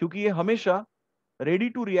 क्योंकि ये हमेशा रेडी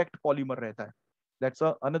टू रिएक्ट पॉलीमर रहता है. That's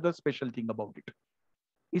another special thing about it.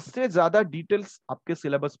 इससे ज्यादा डिटेल्स आपके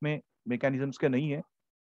सिलेबस में मैकेनिज्म्स के नहीं है.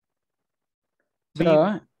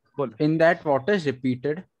 So in that what is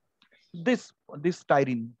repeated? This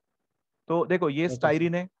styrene. तो देखो ये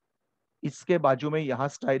स्टाइरिन है, इसके बाजू में यहाँ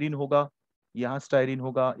स्टाइरिन होगा, यहाँ स्टाइरिन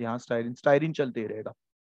होगा, यहाँ स्टाइरिन, स्टाइरिन चलते ही रहेगा.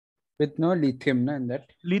 With no lithium, na, in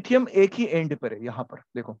that? Lithium एक ही एंड पर है, यहाँ पर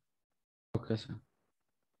देखो. Okay, sir.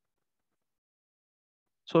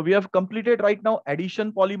 So we have completed right now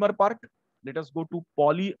addition polymer part. Let us go to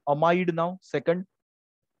polyamide now. Second,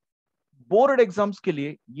 board exams के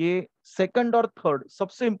लिए ये सेकंड और थर्ड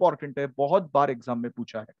सबसे इंपॉर्टेंट है, बहुत बार एग्जाम में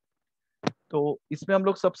पूछा है. तो इसमें हम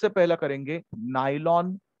लोग सबसे पहला करेंगे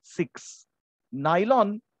nylon 6.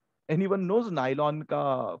 Nylon anyone knows nylon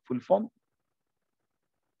का फुल फॉर्म?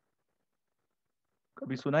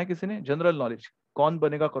 कभी सुना है किसी ने? जनरल नॉलेज, कौन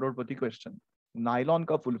बनेगा करोड़पति क्वेश्चन, नायलॉन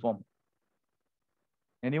का full form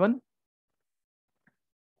anyone?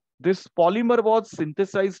 This polymer was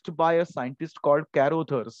synthesized by a scientist called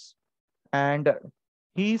Carothers, and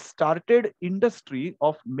he started industry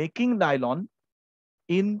of making nylon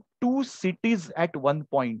in two cities at one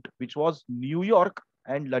point, which was New York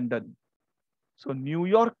and London. So New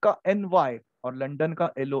York ka NY or London ka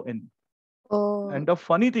LON. Oh. And the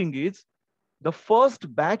funny thing is, the first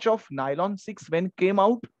batch of nylon 6 when came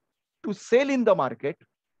out to sell in the market,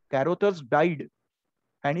 Carothers died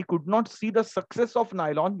and he could not see the success of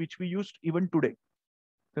nylon, which we used even today.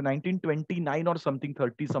 So 1929 or something,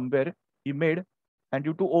 30 somewhere he made, and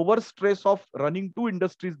due to overstress of running two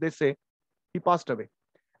industries, they say, he passed away.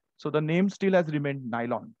 So the name still has remained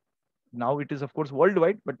nylon. Now it is of course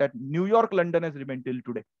worldwide, but that New York, London has remained till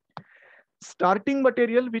today. Starting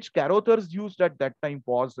material which Carothers used at that time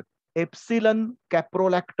was epsilon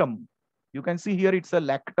caprolactam. You can see here it's a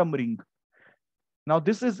lactam ring. Now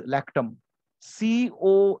this is lactam,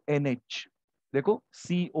 CONH. देखो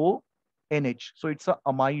CONH. So it's a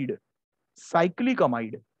amide, cyclic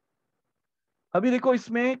amide. अभी देखो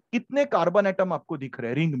इसमें कितने carbon atom आपको दिख रहे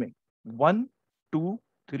हैं ring में? 1, 2,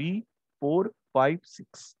 3, 4, 5,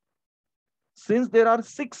 6. Since there are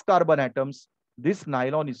 6 carbon atoms, this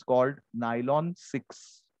nylon is called nylon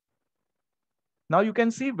 6. Now you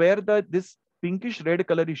can see where this pinkish red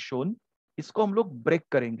color is shown. इसको हम लोग ब्रेक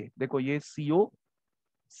करेंगे. देखो ये CO,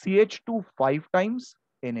 CH2 5 times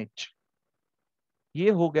NH. ये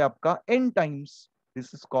हो गया आपका N times.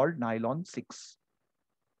 This is called nylon 6.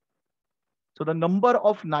 So the number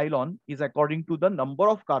of nylon is according to the number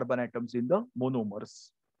of carbon atoms in the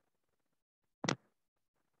monomers.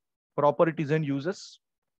 Properties and uses.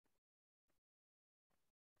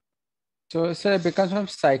 So sir, it becomes from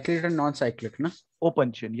cyclic and non-cyclic, ना?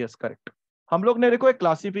 Open chain, yes, correct. हम लोग ने देखो एक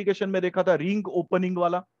classification में देखा था ring opening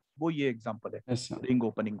वाला, वो ये एग्जांपल है, Yes, sir. रिंग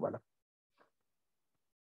ओपनिंग वाला.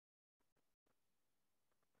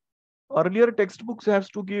 Earlier textbooks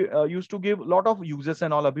used to give lot of uses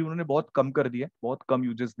and all. अभी उन्होंने बहुत कम कर दिए, बहुत कम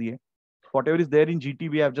uses दिए. Whatever is there in GT,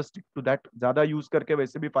 we have just stick to that. ज्यादा यूज करके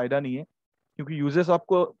वैसे भी फायदा नहीं है, क्योंकि यूजेस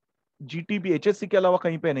आपको GTB HSC के अलावा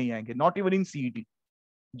कहीं पे नहीं आएंगे. Not even in CET.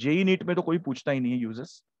 JEE NEET में तो कोई पूछता ही नहीं है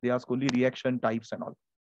uses. They ask only reaction types and all.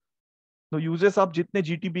 तो यूजेस आप जितने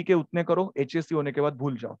GTB के उतने करो, HSC होने के बाद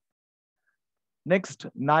भूल जाओ. Next,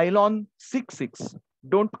 nylon 66.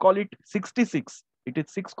 Don't call it 66. It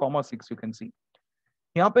is 6,6. You can see.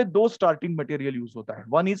 यहाँ पे दो स्टार्टिंग मटेरियल यूज होता है.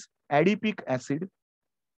 One is adipic acid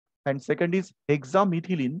and second is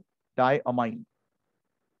हेक्सामिथिलीन diamine.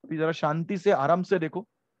 अभी जरा शांति से आराम से देखो.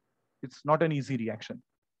 It's not an easy reaction.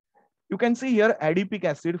 You can see here adipic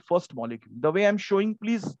acid, first molecule. The way I'm showing,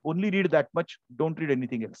 please only read that much. Don't read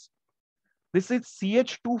anything else. This is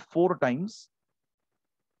CH2 4 times.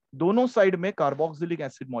 दोनों side में carboxylic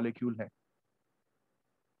acid molecule है.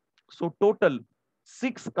 So total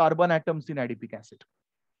 6 carbon atoms in adipic acid.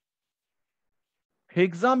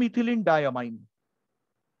 Hexamethylene diamine,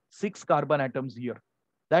 6 carbon atoms here.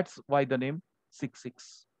 That's why the name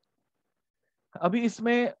 6,6. अभी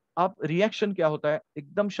इसमें आप reaction क्या होता है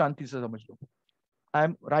एकदम शांति से समझ लो. I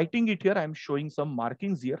am writing it here. I am showing some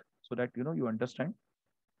markings here so that you understand.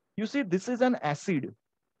 You see, this is an acid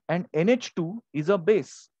and NH2 is a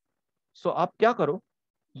base. So आप क्या करो,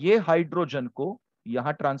 ये हाइड्रोजन को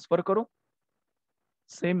यहां ट्रांसफर करो.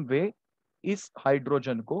 सेम वे इस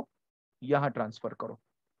hydrogen को यहां ट्रांसफर करो.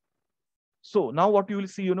 So now what you will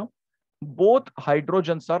see, both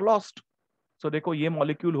hydrogens are lost. सो देखो ये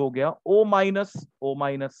मॉलिक्यूल हो गया O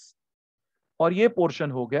माइनस, और ये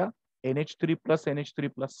पोर्शन हो गया NH3 plus NH3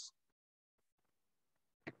 plus.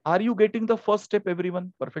 Are you getting the first step everyone?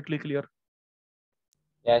 Perfectly clear?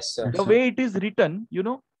 Yes, sir. The way it is written,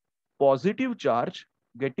 positive charge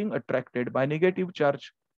getting attracted by negative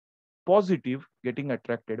charge, positive getting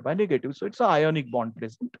attracted by negative. So it's a ionic bond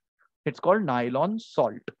present. It's called nylon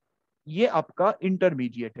salt. ये आपका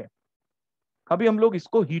intermediate है. अभी हम लोग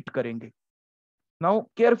इसको heat करेंगे. Now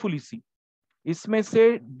carefully सी, इसमें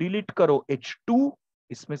से डिलीट करो H2,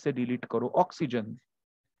 इसमें से डिलीट करो ऑक्सीजन,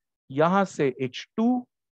 यहां से H2,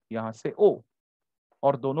 यहां से O,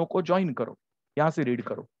 और दोनों को ज्वाइन करो. यहां से रीड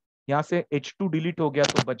करो. यहां से H2 डिलीट हो गया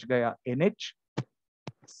तो बच गया NH,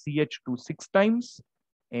 CH2 6 टाइम्स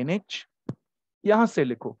NH. यहां से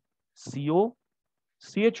लिखो CO,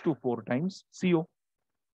 CH2 4 times CO,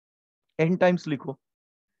 N times लिखो.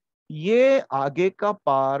 ये आगे का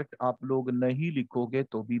पार्ट आप लोग नहीं लिखोगे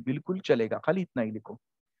तो भी बिल्कुल चलेगा, खाली इतना ही लिखो.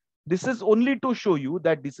 This is only to show you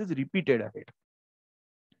that this is repeated ahead.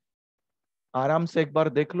 आराम से एक बार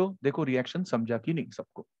देख लो, देखो रिएक्शन समझा कि नहीं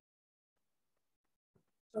सबको।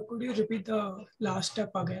 So could you repeat the last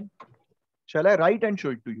step again? Shall I write and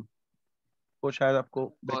show it to you? वो शायद आपको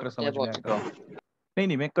बेटर First समझ step में also. आएगा।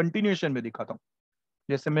 नहीं, मैं कंटिन्यूएशन में दिखाता हूँ।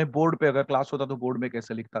 जैसे मैं बोर्ड पे अगर क्लास होता तो बोर्ड में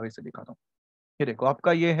कैसे लिखता वैसे दिखाता हूँ। ये देखो,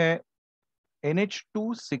 आपका ये है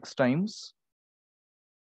NH2 6 times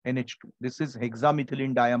NH2. This is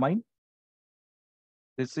hexamethylene diamine.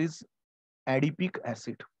 This is adipic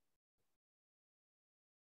acid.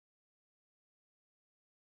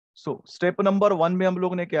 So step number 1 में हम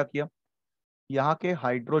लोग ने क्या किया, यहाँ के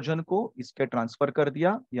हाइड्रोजन को इसके ट्रांसफर कर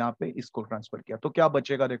दिया, यहाँ पे इसको ट्रांसफर किया, तो क्या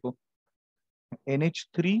बचेगा देखो,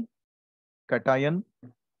 NH3 cation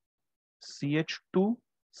CH2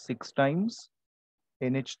 6 times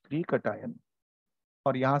NH3 cation,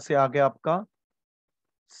 और यहां से आ गया आपका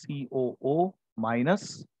COO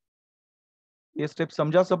माइनस। ये स्टेप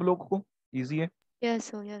समझा सब लोग को? इजी है?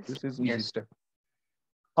 Yes, sir. Yes. This is easy Yes. Step.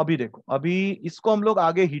 अभी देखो, अभी इसको हम लोग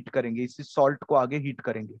आगे हीट करेंगे, इस सॉल्ट को आगे हीट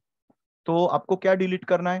करेंगे, तो आपको क्या डिलीट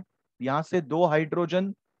करना है, यहां से 2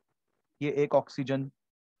 हाइड्रोजन, ये 1 ऑक्सीजन,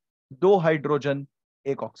 2 हाइड्रोजन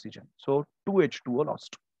 1 ऑक्सीजन, सो 2H2O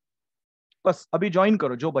लॉस्ट। बस अभी ज्वाइन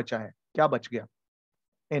करो जो बचा है, क्या बच गया,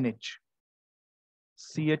 NH,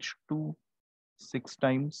 CH2 6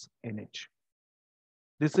 times NH।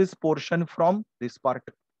 This is portion from this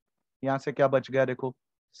part. यहां से क्या बच गया देखो,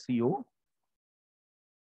 CO,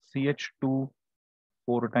 CH2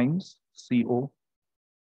 4 times CO,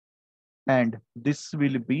 and this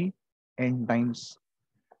will be N times.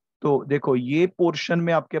 तो देखो, ये पोर्शन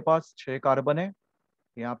में आपके पास 6 कार्बन है,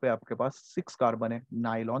 यहाँ पे आपके पास 6 कार्बन है,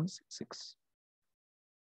 नाइलॉन 6।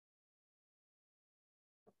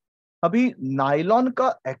 अभी नाइलॉन का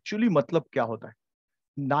एक्चुअली मतलब क्या होता है?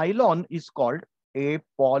 Nylon is called a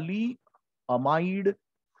polyamide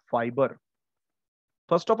fibre.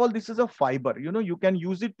 First of all, this is a fibre, you can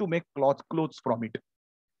use it to make clothes from it.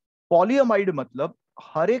 Polyamide मतलब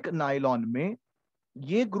हर एक नाइलॉन में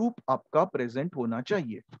ये ग्रुप आपका प्रेजेंट होना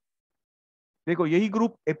चाहिए। देखो, यही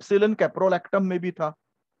ग्रुप एप्सिलॉन कैप्रोलैक्टम में भी था।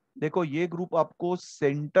 देखो, ये ग्रुप आपको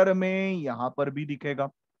सेंटर में यहां पर भी दिखेगा।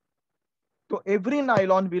 तो every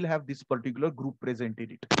nylon will have this particular group present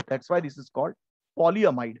in it, that's why this is called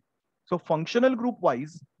polyamide. So functional group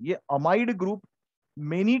wise ये amide group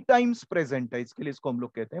many times present है, इसके लिए इसको हम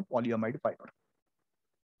लोग कहते हैं पॉलीअमाइड फाइबर।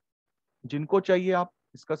 जिनको चाहिए आप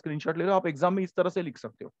इसका स्क्रीनशॉट ले लो, आप एग्जाम में इस तरह से लिख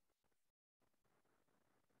सकते हो।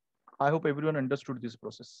 I hope everyone understood this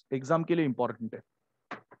process, exam के लिए इंपॉर्टेंट है।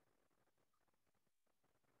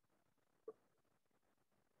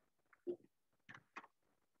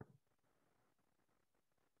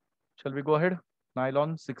 Shall we go ahead?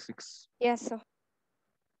 Nylon 6,6. Yes, sir.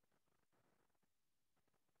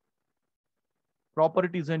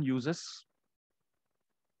 Properties and uses.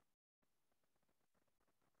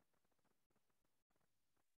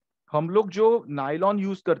 हम लोग जो नाइलॉन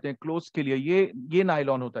यूज करते हैं क्लोथ्स के लिए, ये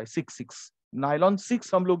नाइलॉन होता है 6,6। नाइलॉन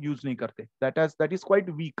 6 हम लोग यूज नहीं करते, that is quite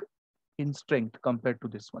week in strength compare to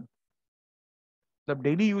this one. मतलब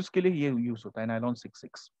डेली यूज के लिए ये यूज होता है नाइलॉन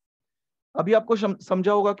 6,6। अभी आपको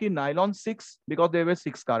समझा होगा कि nylon 6 because there were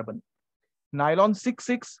 6 carbon, nylon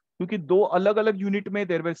 6,6 क्योंकि 2 अलग अलग यूनिट में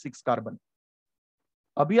देयर वर 6 कार्बन।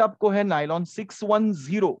 अभी आपको है नाइलॉन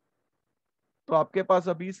 610, तो आपके पास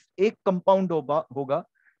अभी एक कंपाउंड होगा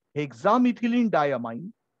हेक्सामिथिलीन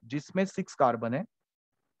डायमाइन जिसमें 6 कार्बन है,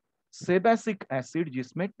 सेबैसिक एसिड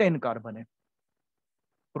जिसमें 10 कार्बन है।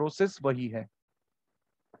 प्रोसेस वही है,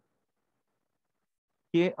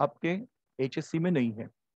 ये आपके HSC में नहीं है।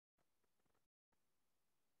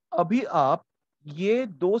 अभी आप ये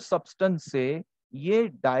 2 सब्सटेंस से ये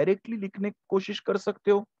डायरेक्टली लिखने की कोशिश कर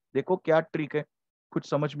सकते हो। देखो क्या ट्रिक है, कुछ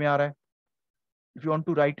समझ में आ रहा है? If you want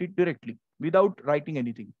to right it directly without writing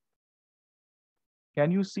anything,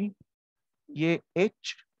 can you see, ये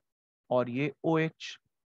H और ये OH,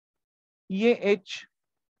 ये H,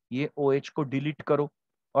 ये OH को डिलीट करो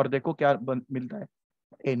और देखो क्या मिलता है,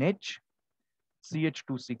 NH,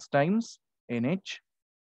 CH2 6 times NH,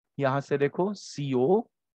 यहां से देखो CO,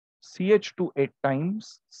 CH2 8 times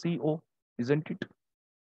CO, isn't it?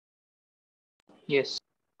 Yes.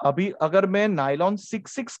 अभी अगर मैं नाइलॉन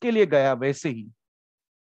 6,6 के लिए गया वैसे ही,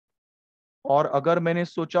 और अगर मैंने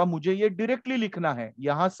सोचा मुझे ये डायरेक्टली लिखना है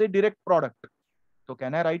यहां से डायरेक्ट प्रोडक्ट, तो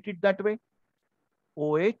can I right it that way?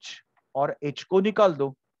 OH और H को निकाल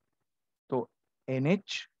दो, तो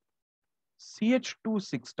NH, CH2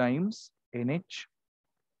 6 times NH,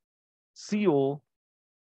 CO,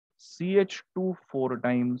 CH2 4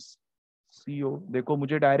 times CO। देखो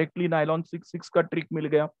मुझे डायरेक्टली नाइलॉन 6,6 का ट्रिक मिल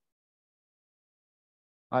गया।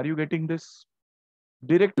 Are you getting this?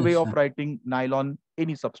 Direct way Yes, of sir. Writing nylon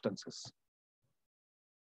any substances.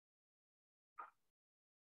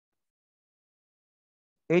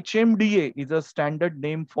 HMDA is a standard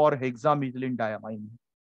name for hexamethylene diamine.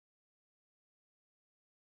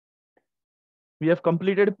 We have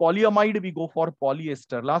completed polyamide, we go for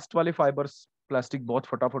polyester. Last वाले fibers plastic बहुत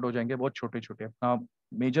फटाफट हो जाएंगे, बहुत छोटे छोटे.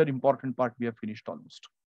 Major important part we have finished almost.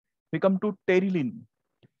 We come to pteryline.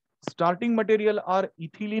 Starting material are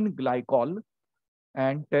ethylene glycol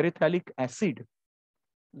and terephthalic acid.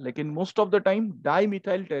 लेकिन most of the time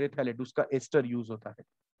dimethyl टेरेथैलेट उसका एस्टर यूज होता है.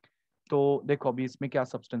 तो देखो अभी इसमें क्या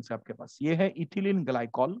सब्सटेंस है आपके पास. ये है इथिलीन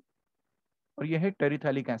ग्लाइकॉल और ये है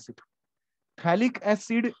terephthalic acid. Phthalic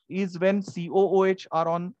acid is when COOH are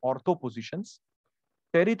on ortho positions,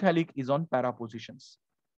 terephthalic is on para positions,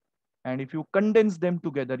 and if you condense them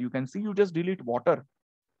together you can see, you just delete water,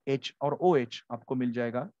 H और OH, आपको मिल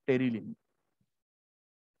जाएगा Terylene.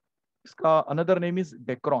 इसका another name is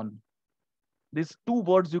decron. These two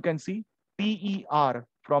words you can see, TER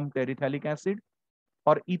from terephthalic acid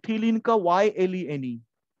or ethylene ka YLENE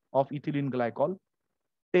of ethylene glycol.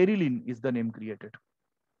 Teriline is the name created.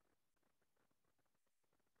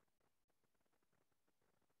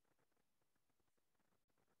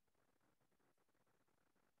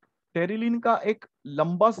 Terylene का एक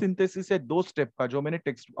लंबा synthesis है 2 step का, जो मैंने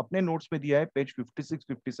टेक्स्ट अपने notes में दिया है पेज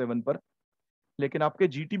 56-57 पर, लेकिन आपके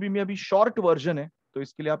जीटीबी में अभी शॉर्ट वर्जन है, तो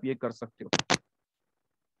इसके लिए आप ये कर सकते हो.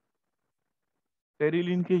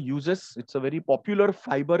 Teriline के uses, it's a very popular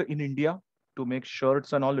fiber in India to make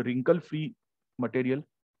shirts and all, wrinkle free material.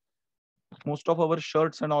 Most of our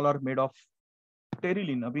shirts and all are made of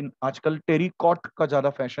Terylene. अभी आजकल टेरिकॉट का ज्यादा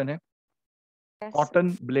फैशन है.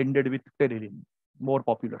 Cotton blended with Terylene, more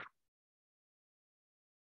popular.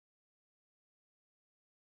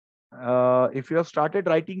 If you have started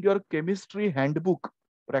writing your chemistry handbook,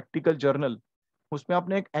 practical journal, उसमें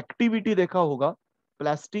आपने एक activity देखा होगा,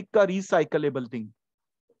 प्लास्टिक का रिसाइकलेबल थिंग,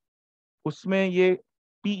 उसमें ये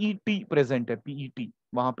PET प्रेजेंट है. PET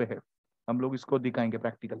वहां पे है, हम लोग इसको दिखाएंगे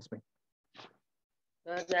प्रैक्टिकल्स में.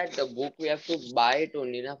 Sir, that the book we have to buy it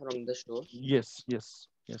only na from the store. Yes, yes,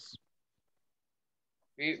 yes.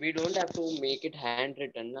 We don't have to make it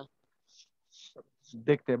handwritten na.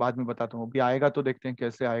 देखते हैं, बाद में बताता हूँ. अभी आएगा तो देखते हैं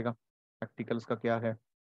कैसे आएगा, प्रैक्टिकल्स का क्या है.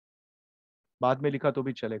 बाद में लिखा तो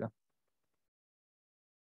भी चलेगा.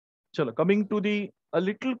 चलो, coming to the a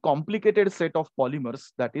little complicated set of polymers,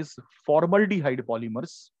 that is formaldehyde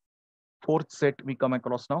polymers. Fourth set we come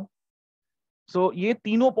across now. So ये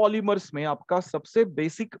तीनों पॉलीमर्स में आपका सबसे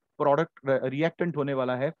बेसिक प्रोडक्ट रिएक्टेंट होने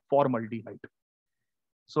वाला है फॉर्मल्डिहाइड.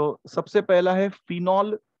 सो सबसे पहला है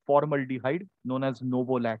phenol formaldehyde known as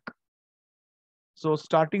नोवोलैक. So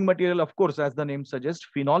starting material of course as the name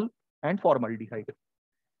suggest phenol and formaldehyde.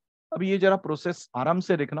 अभी ये जरा प्रोसेस आराम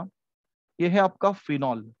से देखना. ये है आपका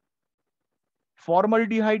फिनॉल.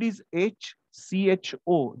 फॉर्मल्डिहाइड इज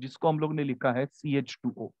HCHO, जिसको हम लोग ने लिखा है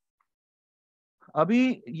CH2O.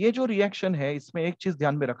 अभी ये जो रिएक्शन है, इसमें एक चीज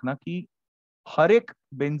ध्यान में रखना कि हर एक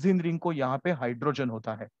बेंजीन रिंग को यहाँ पे हाइड्रोजन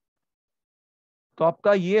होता है. तो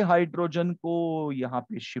आपका ये हाइड्रोजन को यहाँ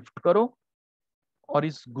पे शिफ्ट करो और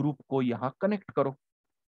इस ग्रुप को यहाँ कनेक्ट करो,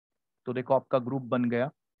 तो देखो आपका ग्रुप बन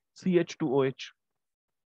गया CH2OH.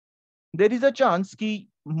 There is a chance कि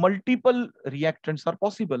मल्टीपल रिएक्टेंट्स आर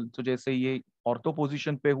पॉसिबल. तो जैसे ये ऑर्थो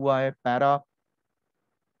पोजीशन पे हुआ है, पैरा,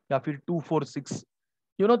 या फिर 2,4,6,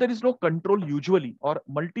 you know there is no control usually, और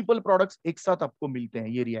मल्टीपल प्रोडक्ट्स एक साथ आपको मिलते हैं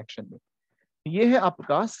ये रिएक्शन में. ये है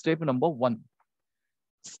आपका स्टेप नंबर 1.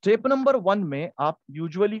 स्टेप नंबर 1 में आप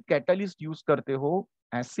यूजुअली कैटलिस्ट यूज करते हो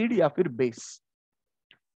एसिड या फिर बेस.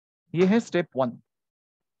 ये है स्टेप 1.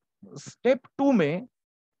 स्टेप 2 में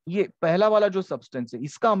ये पहला वाला जो सब्सटेंस है,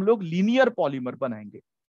 इसका हम लोग लीनियर पॉलीमर बनाएंगे.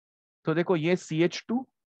 तो देखो ये CH2,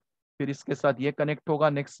 फिर इसके साथ ये कनेक्ट होगा,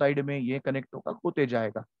 नेक्स्ट साइड में ये कनेक्ट होगा, होते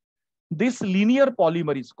जाएगा. This linear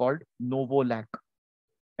polymer is called novolac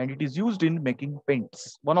and it is used in making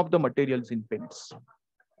paints, one of the materials in paints.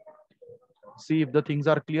 See if the things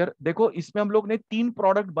are clear. देखो इसमें हम लोग ने 3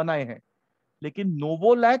 प्रोडक्ट बनाए हैं, लेकिन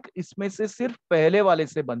novolac इसमें से सिर्फ पहले वाले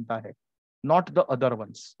से बनता है, not the other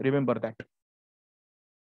ones. Remember that.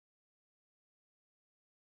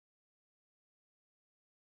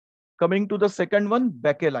 Coming to the second one,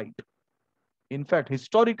 bakelite. In fact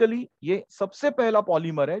historically ये सबसे पहला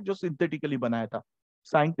पॉलीमर है जो सिंथेटिकली बनाया था.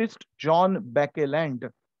 Scientist John बैकेलैंड,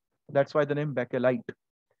 that's why the name Bakelite.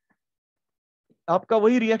 आपका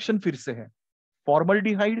वही रिएक्शन फिर से है,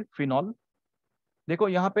 फॉर्मल्डिहाइड फिनॉल. देखो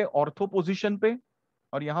यहाँ पे ऑर्थो पोजीशन पे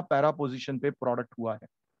और यहाँ पैरा पोजीशन पे प्रोडक्ट हुआ है.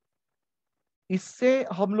 इससे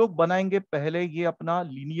हम लोग बनाएंगे पहले ये अपना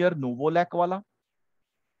लीनियर नोवोलैक वाला,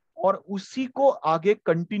 और उसी को आगे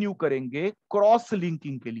कंटिन्यू करेंगे क्रॉस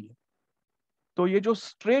लिंकिंग के लिए. तो ये जो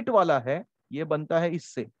स्ट्रेट वाला है ये बनता है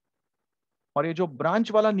इससे, और ये जो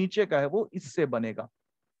ब्रांच वाला नीचे का है वो इससे बनेगा.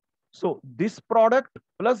 So this product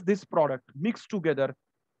plus this product mixed together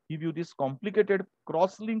give you this complicated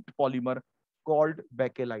cross-linked polymer called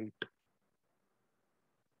bakelite.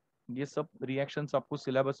 ये सब रिएक्शंस आपको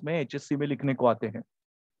सिलेबस में एचएससी में लिखने को आते हैं.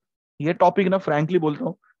 ये टॉपिक ना फ्रैंकली बोलता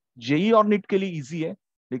हूँ जेई और नीट के लिए इजी है,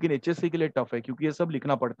 लेकिन एचएससी के लिए टफ है क्योंकि ये सब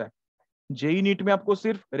लिखना पड़ता है. जेई नीट में आपको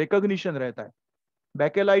सिर्फ रिकॉग्निशन रहता है.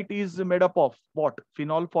 Bakelite is made up of what?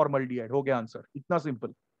 Phenol formaldehyde. हो गया आंसर, इतना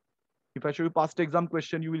simple. If I show you past exam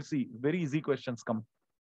question you will see very easy questions कम,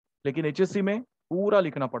 लेकिन एचएससी में पूरा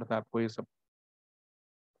लिखना पड़ता है आपको ये सब.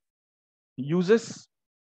 यूजेस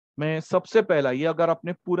में सबसे पहला, ये अगर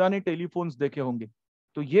आपने पुराने टेलीफोन्स देखे होंगे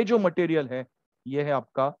तो ये जो मटेरियल है ये है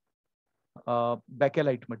आपका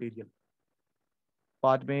बैकेलाइट मटेरियल.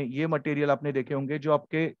 बाद में ये मटेरियल आपने देखे होंगे जो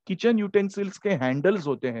आपके किचन यूटेंसिल्स के हैंडल्स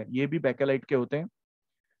होते हैं, ये भी बैकेलाइट के होते हैं.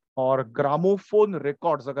 और ग्रामोफोन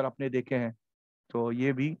रिकॉर्ड्स अगर आपने देखे हैं तो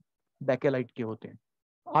ये भी बैकेलाइट के होते हैं.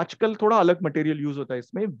 आजकल थोड़ा अलग मटेरियल यूज होता है,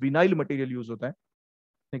 इसमें विनाइल मटेरियल यूज होता है,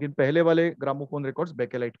 लेकिन पहले वाले ग्रामोफोन रिकॉर्ड्स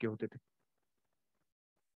बैकेलाइट के होते थे.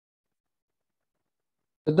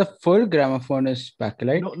 So the full gramophone is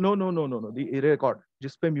bakelite. Know the record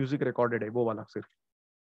जिस पे म्यूजिक रिकॉर्डेड है वो वाला सिर्फ.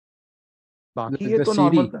 बाकी Like ये the तो CD.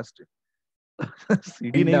 Normal plastic.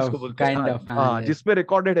 CD Kind नहीं of, इसको बोलते. kind of, हाँ, हाँ, yes. जिसपे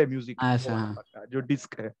रिकॉर्डेड है म्यूजिक, हाँ, वो वाला हाँ. पक्का, जो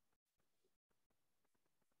डिस्क है.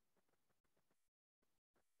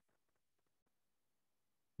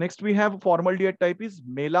 Next we have formaldehyde type is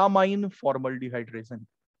melamine formaldehyde resin.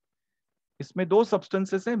 इसमें दो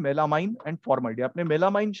सब्सटेंसेस है, मेलामाइन एंड फॉर्मल्डिहाइड. आपने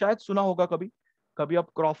मेलामाइन शायद सुना होगा कभी. कभी आप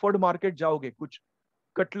क्रॉफर्ड मार्केट जाओगे कुछ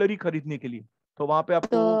कटलरी खरीदने के लिए, तो वहां पे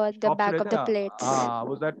आपको So the शॉप्स back रहते of हैं the ना. plates, हाँ,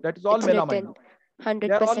 वो that is all it's melamine. written they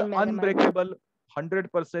are all 100% melamine. Unbreakable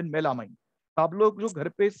 100% melamine. आप लोग जो घर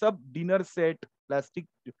पे सब डिनर सेट प्लास्टिक,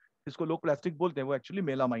 जिसको लोग प्लास्टिक बोलते हैं, वो एक्चुअली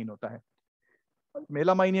मेलामाइन होता है.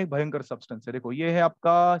 मेलामाइन एक भयंकर सब्सटेंस है. देखो ये है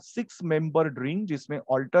आपका 6 मेंबर्ड रिंग जिसमें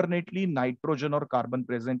ऑल्टरनेटली नाइट्रोजन और कार्बन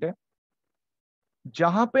प्रेजेंट है.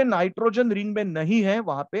 जहां पे नाइट्रोजन रिंग में नहीं है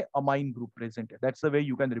वहां पे अमाइन ग्रुप प्रेजेंट है. That's the way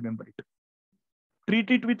you can remember it.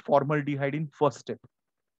 Treat it with formaldehyde in first step.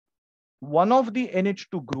 One of the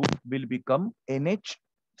NH2 group will become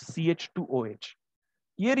NHCH2OH.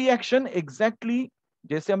 ये रिएक्शन एग्जैक्टली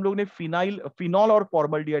जैसे हम लोग ने फिनॉल और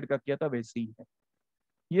फॉर्मल्डिहाइड का किया था वैसे ही है.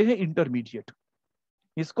 ये है इंटरमीडिएट.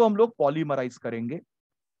 इसको हम लोग पॉलीमराइज करेंगे.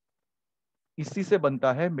 इसी से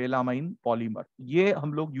बनता है मेलामाइन पॉलीमर. ये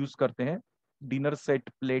हम लोग यूज करते हैं डिनर सेट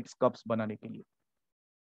प्लेट्स कप्स बनाने के लिए.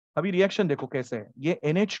 अभी रिएक्शन देखो कैसे है. ये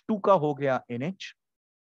NH2 का हो गया NH,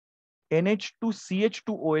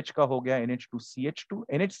 NH2CH2OH का हो गया NH2CH2,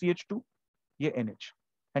 NHCH2, ये NH,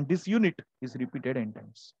 and this unit is repeated n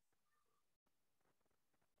times.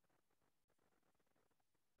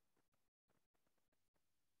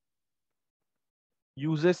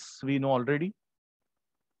 Uses we know already.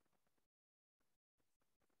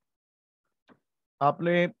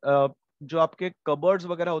 आपने जो आपके कबर्ड्स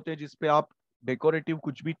वगैरह होते हैं जिसपे आप डेकोरेटिव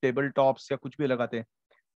कुछ भी टेबल टॉप्स या कुछ भी लगाते हैं,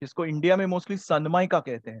 जिसको इंडिया में मोस्टली सनमाइका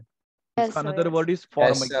कहते हैं. Yes, इसका sir, another yes. Word is Yes,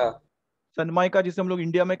 फॉर्माइका. sir. Sunmica जिसे हम लोग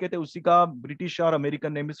इंडिया में कहते हैं उसी का ब्रिटिश और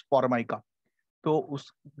अमेरिकन नेम इज फॉर्माइका. तो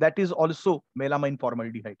उस that is also melamine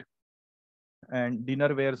formaldehyde. And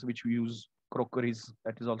dinner wears which we use crockeries,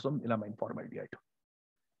 that is also melamine formaldehyde.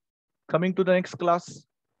 Coming to the next class,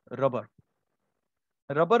 rubber.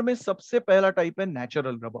 Rubber में सबसे पहला टाइप है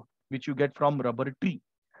natural rubber which you get from rubber tree,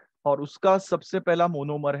 और उसका सबसे पहला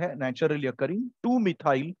monomer है naturally occurring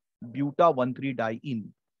 2-methyl buta 1,3 diene.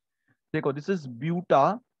 देखो this is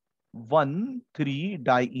buta 1,3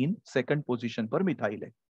 diene, second position पर मिथाइल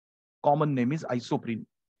है. Common name is isoprene.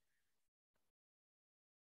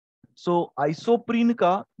 So isoprene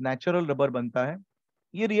का नेचुरल रबर बनता है.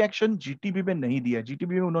 ये रिएक्शन जीटीबी में नहीं दिया है.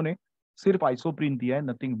 जीटीबी में उन्होंने सिर्फ आइसोप्रीन दिया है,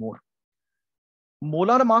 nothing more.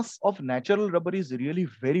 Molar mass of natural rubber is really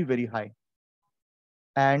very, very high.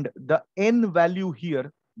 And the N value here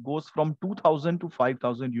goes from 2,000 to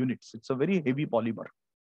 5,000 units. It's a very heavy polymer.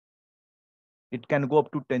 It can go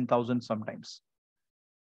up to 10,000 sometimes.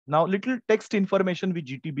 Now, little text information which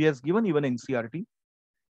GTB has given, even NCRT.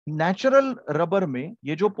 Natural rubber में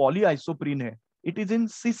ये जो polyisoprene है, it is in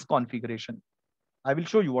cis configuration. I will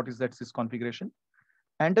show you what is that cis configuration.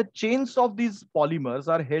 And the chains of these polymers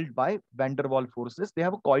are held by van der Waals forces. They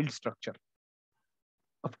have a coiled structure.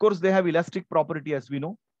 Of course, they have elastic property as we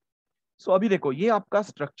know. So अभी देखो ये आपका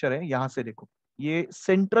structure है. यहां से देखो ये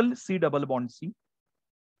central C double bond C,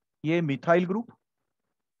 ये मिथाइल ग्रुप,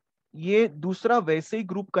 ये दूसरा वैसे ही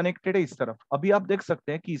ग्रुप कनेक्टेड है इस तरफ. अभी आप देख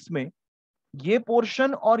सकते हैं कि इसमें ये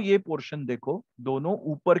पोर्शन और ये पोर्शन देखो दोनों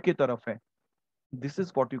ऊपर की तरफ है. This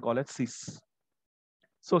is what you call as sis.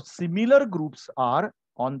 So similar groups are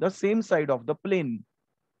on the same side of the plane.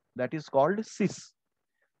 that is called cis.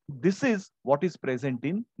 This is what is present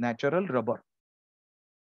in natural rubber.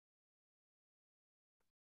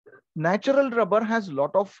 Natural rubber has a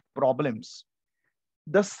lot of problems.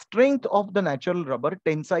 The strength of the natural rubber,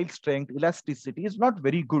 tensile strength, elasticity is not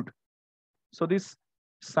very good. So this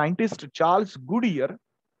scientist Charles Goodyear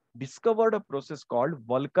discovered a process called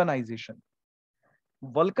vulcanization.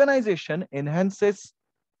 Vulcanization enhances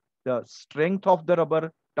the strength of the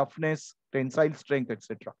rubber, toughness, tensile strength,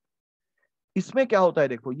 etc. इसमें क्या होता है,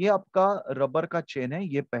 देखो ये आपका rubber का chain है,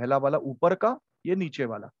 ये पहला वाला ऊपर का, ये नीचे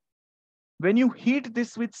वाला. When you heat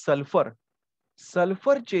this with sulfur,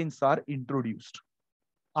 sulfur chains are introduced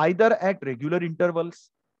either at regular intervals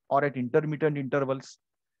or at intermittent intervals.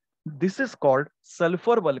 This is called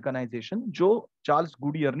sulfur vulcanization, जो चार्ल्स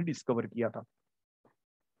गुडियर ने डिस्कवर किया था.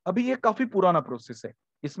 अभी ये काफी पुराना प्रोसेस है,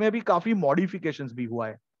 इसमें अभी काफी मॉडिफिकेशंस भी हुआ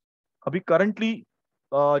है. अभी करंटली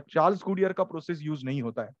चार्ल्स गुडियर का प्रोसेस यूज नहीं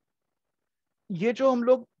होता है. ये जो हम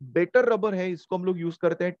लोग बेटर रबर है, इसको हम लोग यूज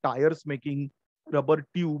करते हैं tyres making, rubber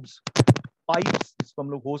tubes, pipes, इसको हम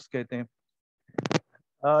लोग होस कहते हैं.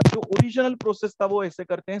 जो ओरिजिनल प्रोसेस था वो ऐसे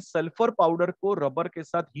करते हैं, सल्फर पाउडर को रबर के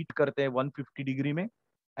साथ हीट करते हैं 150 डिग्री में,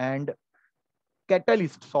 एंड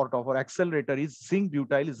कैटलिस्ट सॉर्ट ऑफ और accelerator is zinc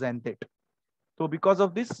butyl xanthate. तो because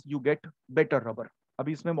of this you get better rubber.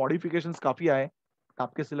 अभी इसमें मॉडिफिकेशंस काफी आए,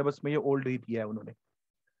 आपके सिलेबस में ये ओल्ड ही किया है उन्होंने.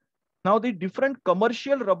 Now the different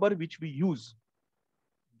commercial rubber which we use,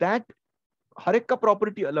 that हर एक का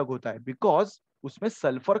प्रॉपर्टी अलग होता है, बिकॉज उसमें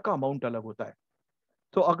सल्फर का अमाउंट अलग होता है.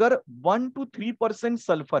 तो अगर 1 to 3%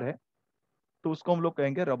 सल्फर है तो उसको हम लोग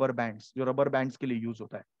कहेंगे रबर बैंड्स, जो रबर बैंड्स के लिए यूज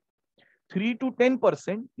होता है. 3 to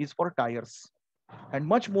 10% is for tyres, and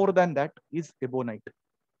much more than that is ebonite.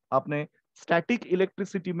 आपने स्टैटिक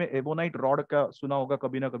इलेक्ट्रिसिटी में एबोनाइट रॉड का सुना होगा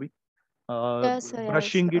कभी ना कभी. Yes, sir,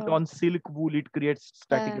 Brushing yes. it on silk wool, it creates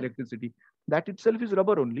static electricity. That itself is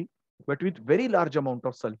rubber only, but with very large amount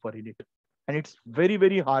of sulfur in it, and it's very,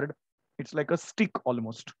 very hard. It's like a stick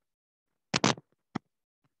almost.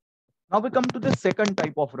 Now we come to the second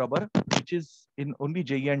type of rubber, which is in only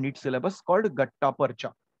JEE and NEET syllabus, called gatta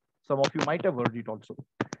parcha. Some of you might have heard it also.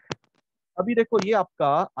 अभी देखो ये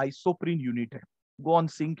आपका isoprene unit है. Go on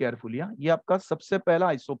Singh carefully. ये आपका सबसे पहला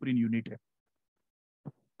isoprene unit है,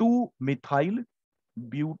 2-methyl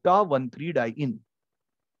ब्यूटा 1,3 डाइइन.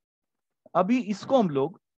 अभी इसको हम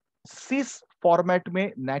लोग सिस फॉर्मेट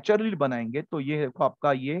में नेचुरली बनाएंगे, तो ये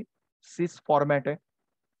आपका ये सिस फॉर्मेट है,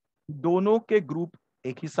 दोनों के ग्रुप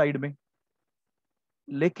एक ही साइड में.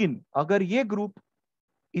 लेकिन अगर ये ग्रुप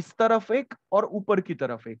इस तरफ एक और ऊपर की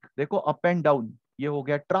तरफ एक, देखो अप एंड डाउन, ये हो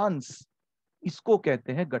गया ट्रांस, इसको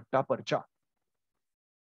कहते हैं गट्टा पर्चा.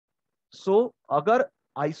 सो अगर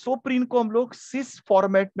आइसोप्रीन को हम लोग सिस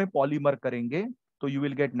फॉर्मेट में पॉलीमर करेंगे तो you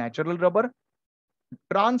will get natural rubber,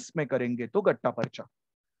 trans में करेंगे तो गट्टा पर्चा.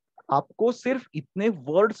 आपको सिर्फ इतने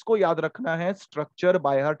वर्ड्स को याद रखना है, स्ट्रक्चर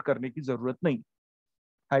बाय हार्ट करने की जरूरत नहीं.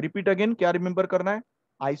 आई रिपीट अगेन, क्या रिमेंबर करना है?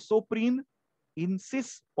 Isoprene in cis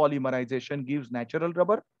polymerization gives natural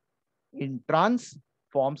rubber, in trans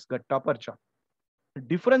forms gatta parcha.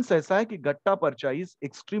 Difference ऐसा है कि गट्टा पर्चा is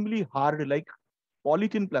extremely hard like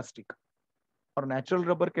polythene plastic, और नेचुरल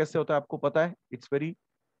रबर कैसे होता है आपको पता है, इट्स वेरी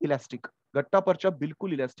इलास्टिक. गट्टा पर्चा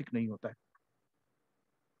बिल्कुल इलास्टिक नहीं होता है.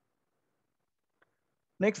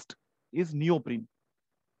 Next is neoprene.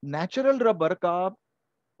 Natural rubber का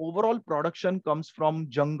overall production comes from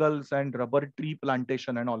jungles and rubber tree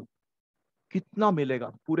plantation and all. कितना मिलेगा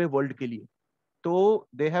पूरे वर्ल्ड के लिए? तो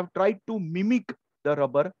they have tried to mimic the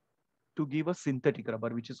rubber to give a synthetic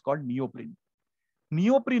rubber which is called neoprene.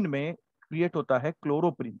 Neoprene में create होता है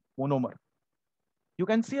chloroprene monomer. You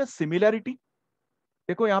can see a similarity.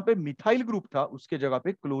 देखो यहाँ पे मिथाइल ग्रुप था, उसके जगह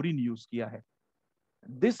पे क्लोरीन यूज किया है.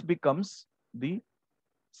 This becomes the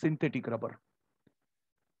synthetic rubber.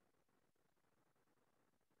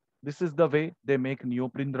 This is the way they make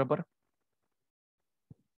neoprene rubber.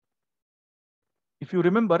 If you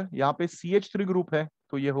remember, यहाँ पे CH3 ग्रुप है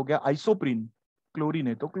तो ये हो गया आइसोप्रीन, क्लोरीन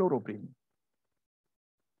है तो क्लोरोप्रीन.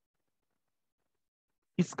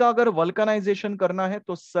 इसका अगर वल्कनाइजेशन करना है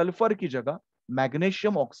तो सल्फर की जगह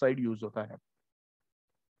मैग्नीशियम ऑक्साइड यूज होता है.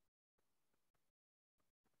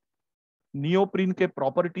 नियोप्रीन के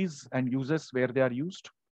properties and uses where they are used.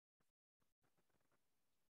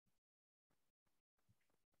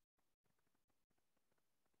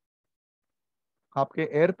 आपके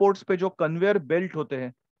एयरपोर्ट्स पे जो कन्वेयर बेल्ट होते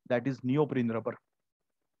हैं, that is neoprene rubber.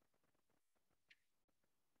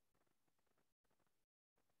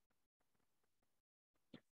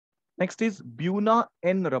 Next is Buena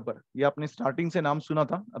N rubber. ये आपने स्टार्टिंग से नाम सुना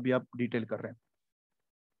था, अभी आप डिटेल कर रहे हैं.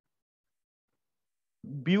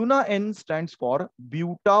 Buena N stands for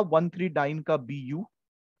buta 1,3 dine का BU,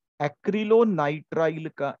 एक्रिलोनाइट्राइल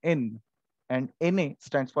का N and Na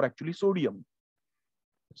stands for actually sodium.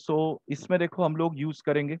 सो इसमें देखो हम लोग यूज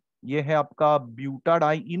करेंगे, ये है आपका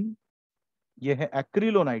ब्यूटाडाइन, ये है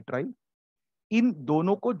एक्रिलोनाइट्राइल। इन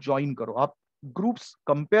दोनों को ज्वाइन करो, आप ग्रुप्स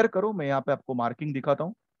कंपेयर करो। मैं यहाँ पे आपको मार्किंग दिखाता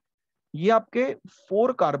हूं। ये आपके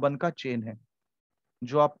 4 कार्बन का चेन है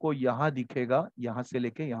जो आपको यहां दिखेगा, यहां से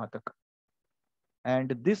लेके यहां तक।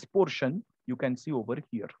 And this portion you can see over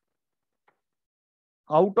here.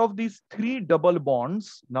 Out of these 3 double bonds,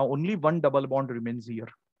 now only 1 double bond remains here.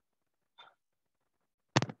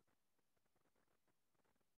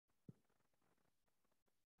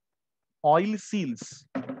 Oil seals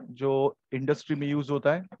जो इंडस्ट्री में यूज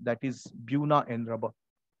होता है, that is Buena N rubber.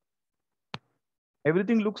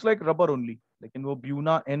 Everything looks like rubber only, लेकिन वो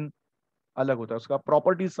Buena N अलग होता है, उसका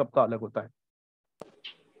प्रॉपर्टीज सबका अलग होता है।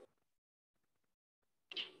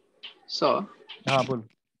 So, हाँ बोल।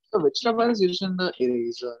 so which rubber is used in the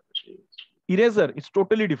eraser? Eraser it's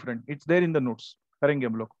totally different, it's there in the notes, करेंगे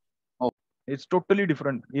हम लोग। It's totally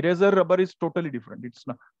different. Eraser rubber is totally different. It's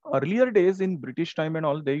not. Earlier days in British time and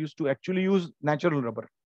all, they used to actually use natural rubber.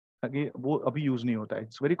 वो अभी use नहीं होता है,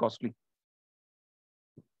 it's very costly.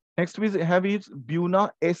 Next we have is Buna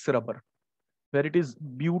S rubber, where it is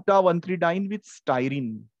buta-1,3-dine with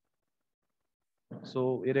styrene.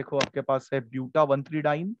 So ये देखो आपके पास है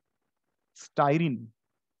buta-1,3-dine, styrene,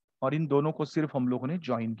 और इन दोनों को सिर्फ हम लोगों ने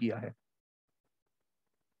ज्वाइन किया है।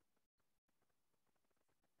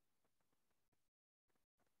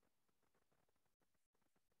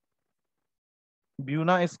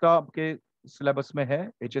 ब्यूना इसका आपके सिलेबस में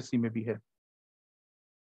है, HSC में भी है।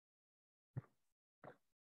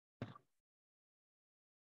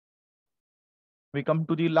 We come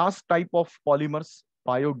to the last type of polymers,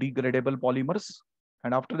 biodegradable polymers,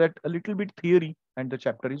 and after that a little bit theory and the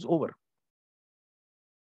chapter is over.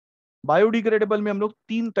 Biodegradable में हम लोग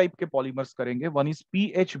 3 टाइप के पॉलीमर्स करेंगे। One is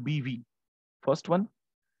PHBV, first one,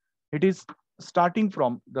 it is starting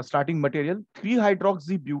from the starting material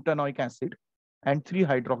 3-hydroxybutanoic acid and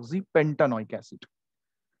 3-hydroxypentanoic acid.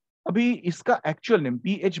 अभी इसका actual name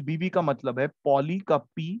PHBV का मतलब है पॉली का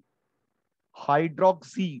P,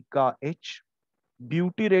 हाइड्रोक्सी का H,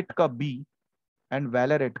 ब्यूटीरेट का B and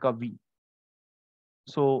valerate का V.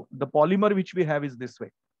 So the polymer which we have is this way.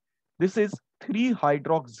 This is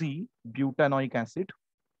 3-hydroxybutanoic acid.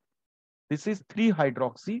 This is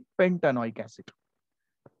 3-hydroxypentanoic acid.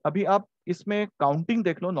 अभी आप इसमें काउंटिंग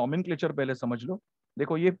देख लो, नॉमेनक्लेचर पहले समझ लो।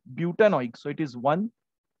 देखो ये butanoic, so it is 1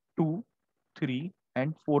 2 3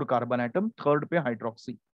 and 4 carbon atom, third पे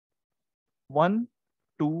hydroxy 1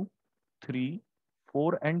 2 3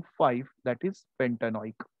 4 and 5, that is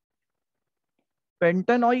pentanoic.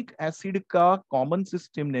 Pentanoic acid का common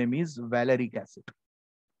system name is वैलेरिक acid,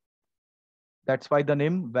 that's why the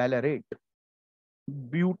name valerate.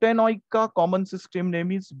 Butanoic का common system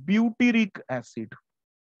name is butyric acid,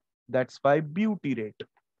 that's why ब्यूटीरेट।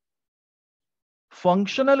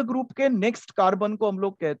 Functional group के next carbon को हम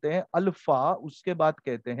लोग कहते हैं alpha, उसके बाद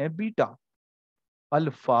कहते हैं beta,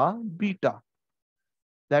 alpha beta,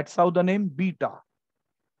 that's how the name beta.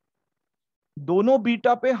 दोनों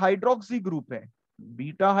बीटा पे हाइड्रोक्सी ग्रुप है,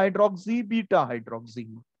 beta hydroxy, beta hydroxy.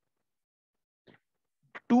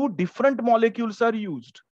 2 different molecules are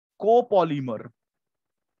used, copolymer,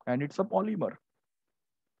 and it's a polymer.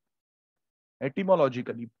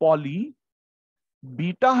 Etymologically, poly,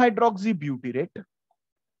 beta hydroxy butyrate,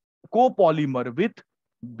 copolymer with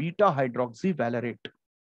beta hydroxy valerate.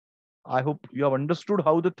 I hope you have understood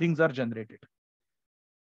how the things are generated.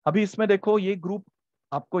 अभी इसमें देखो ये group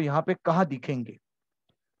आपको यहाँ पे कहाँ दिखेंगे।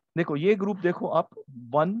 देखो ये ग्रुप देखो आप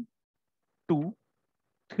 1 2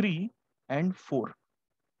 3 एंड 4,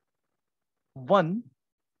 1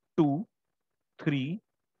 2 3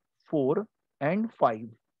 4 एंड 5।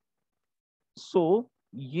 सो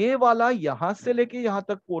ये वाला यहां से लेके यहां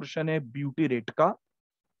तक पोर्शन है ब्यूटीरेट का,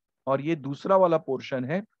 और ये दूसरा वाला पोर्शन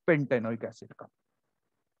है पेंटेनोइक एसिड का।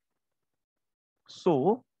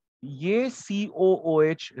 सो ये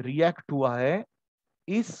COOH रिएक्ट हुआ है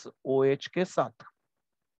इस OH के साथ,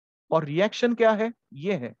 और रिएक्शन क्या है,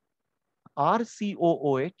 ये है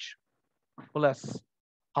RCOOH plus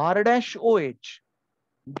R-OH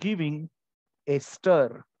giving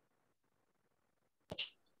ester,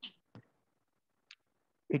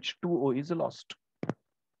 H2O is lost.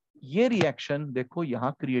 ये रिएक्शन देखो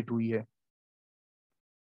यहां क्रिएट हुई है।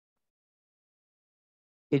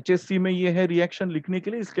 HSC में ये है रिएक्शन लिखने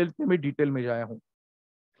के लिए, इसके लिए मैं डिटेल में जाया हूं।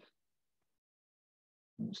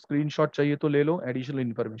 स्क्रीनशॉट चाहिए तो ले लो एडिशनल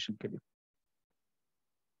इंफॉर्मेशन के लिए।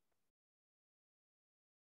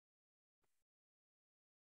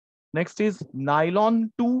 Next is nylon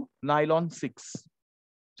 2 nylon 6।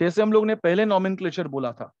 जैसे हम लोग ने पहले नॉमेनक्लेचर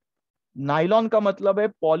बोला था, नाइलॉन का मतलब है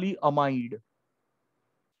पॉलीअमाइड।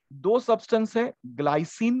 दो सब्सटेंस है,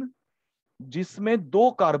 ग्लाइसिन जिसमें 2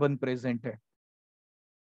 कार्बन प्रेजेंट है,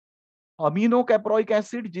 अमीनो कैप्रोइक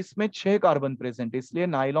एसिड जिसमें 6 कार्बन प्रेजेंट है, इसलिए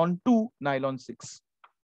nylon 2, nylon 6।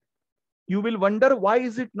 You will wonder why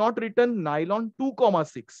is it not written nylon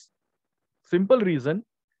 2,6? Simple reason,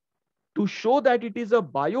 to show that it is a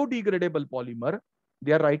biodegradable polymer,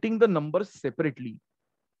 they are writing the numbers separately.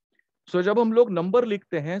 So जब हम लोग number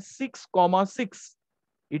लिखते हैं 6,6,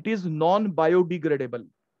 it is non-biodegradable.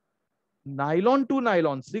 Nylon to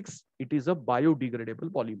nylon 6, it is a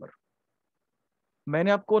biodegradable polymer.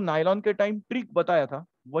 मैंने आपको nylon के time trick बताया था,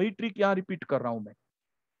 वही ट्रिक यहां रिपीट कर रहा हूं मैं।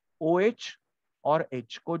 OH और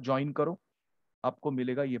H को ज्वाइन करो, आपको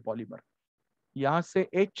मिलेगा ये पॉलीमर। यहां से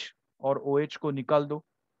H और OH को निकाल दो,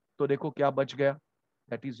 तो देखो क्या बच गया,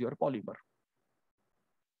 that is your polymer.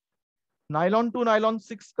 Nylon to nylon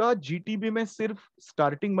 6 का जीटीबी में सिर्फ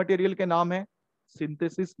स्टार्टिंग मटेरियल के नाम है,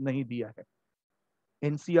 सिंथेसिस नहीं दिया है।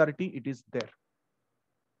 NCERT it is there.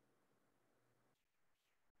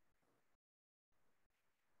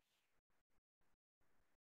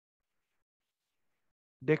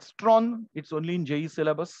 Dextron, it's only in JE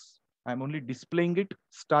syllabus. I'm only displaying it.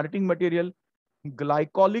 Starting material,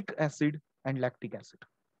 glycolic acid and lactic acid.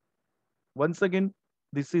 Once again,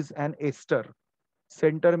 this is an ester.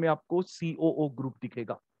 Centre में आपको COO group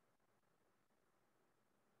दिखेगा।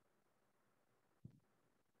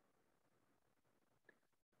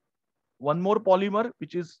 One more polymer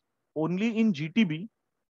which is only in GTB,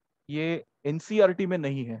 ये NCERT में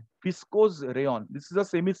नहीं है, viscose rayon. This is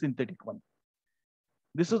a semi-synthetic one.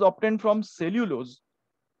 This is obtained from cellulose,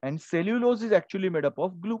 and cellulose is actually made up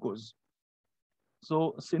of glucose. So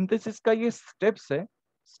synthesis का ये steps है,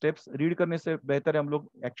 steps read करने से बेहतर है हम लोग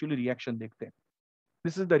actually reaction देखते हैं।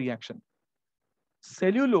 This is the reaction.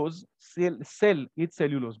 Cellulose, cell is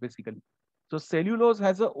cellulose basically. So cellulose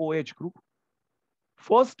has a OH group.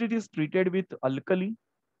 First it is treated with alkali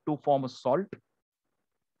to form a salt.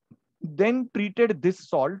 Then treated this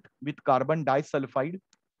salt with carbon disulfide.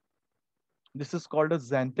 This is called a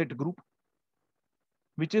xanthate group,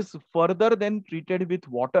 which is further then treated with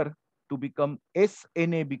water to become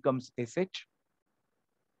SNA becomes SH.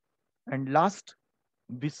 And last,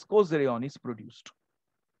 viscose rayon is produced.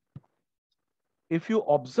 If you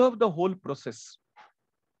observe the whole process,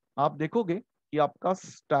 आप देखोगे कि आपका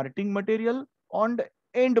starting material और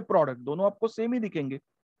and product दोनों आपको same ही दिखेंगे।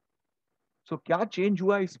 सो क्या change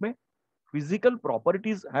हुआ इसमें? Physical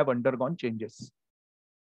properties have undergone changes.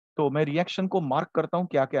 तो मैं रिएक्शन को मार्क करता हूं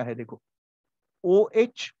क्या क्या है, देखो।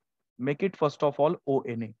 OH, make it first of all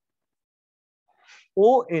ONA.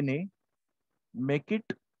 ONA, make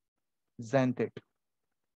it xanthate.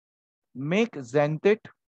 Make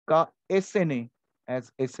xanthate का SNA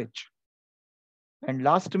as SH. And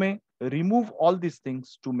last में remove all these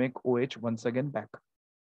things to make OH once again back.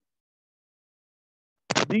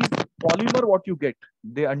 These polymer what you get,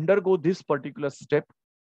 they undergo this particular step.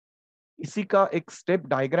 इसी का एक step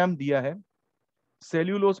diagram दिया है।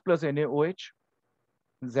 Cellulose plus NaOH,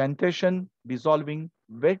 xanthation, dissolving,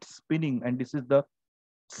 wet spinning, and this is the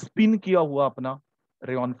spin किया हुआ अपना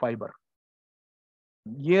rayon fiber.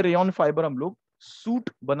 ये rayon fiber हम लोग सूट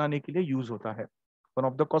बनाने के लिए यूज होता है, one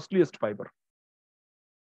of the costliest fiber.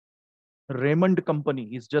 Raymond company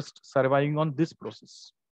is just surviving on this process.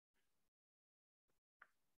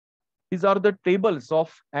 These are the tables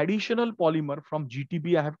of additional polymer from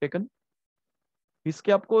GTB I have taken.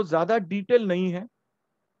 इसके आपको ज्यादा डिटेल नहीं है,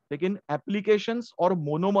 लेकिन एप्लीकेशंस और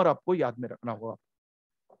मोनोमर आपको याद में रखना होगा।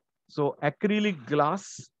 सो एक्रिलिक ग्लास,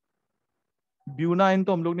 ब्यूनाइन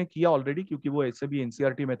तो हम लोग ने किया ऑलरेडी क्योंकि वो ऐसे भी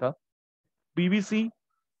एनसीईआरटी में था। PVC,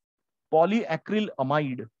 पॉलीएक्रिल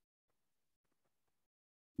amide,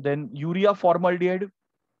 then urea formaldehyde,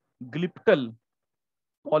 glyptal,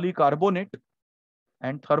 polycarbonate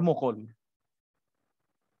and thermocol.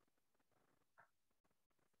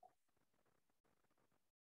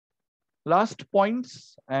 Last points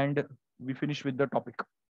and we finish with the topic.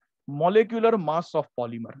 Molecular mass of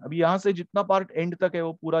polymer. अभी यहां से जितना पार्ट एंड तक है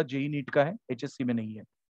वो पूरा जेई नीट का है, HSC में नहीं है।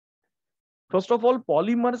 First of all,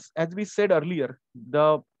 polymers, as we said earlier, the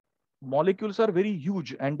molecules are very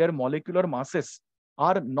huge and their molecular masses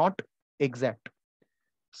are not exact.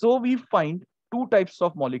 So we find two types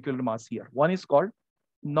of molecular mass here. One is called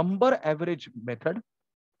number average method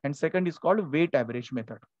and second is called weight average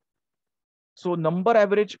method. So number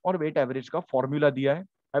average और weight average का formula दिया है।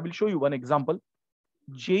 I will show you one example.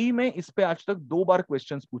 JEE में इस पे आज तक 2 बार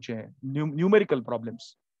questions पूछे हैं, numerical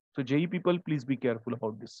problems. So JEE people please be careful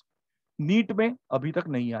about this. NEET में अभी तक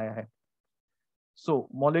नहीं आया है। So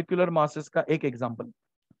molecular masses का एक example,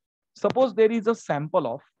 Suppose there is a sample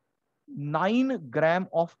of 9 gram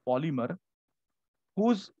of polymer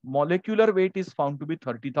whose molecular weight is found to be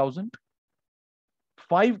 30,000.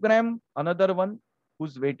 5 gram, another one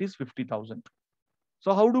whose weight is 50,000.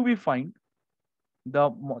 So how do we find the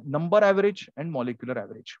number average and molecular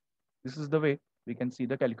average? This is the way we can see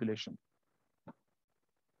the calculation.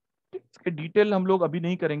 इसके detail हम लोग अभी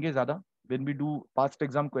नहीं करेंगे ज़्यादा. When we do past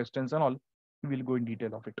exam questions and all, we will go in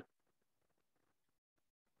detail of it.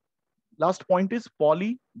 Last point is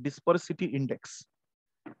poly dispersity index.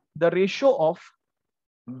 The ratio of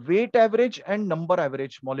weight average and number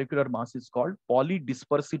average molecular mass is called poly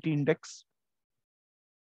dispersity index.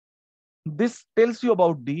 This tells you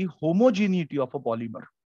about the homogeneity of a polymer.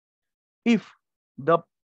 If the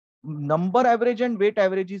number average and weight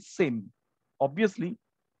average is same, obviously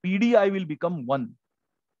PDI will become 1,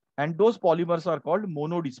 and those polymers are called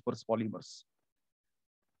monodisperse polymers.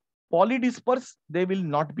 Polydisperse, they will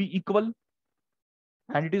not be equal,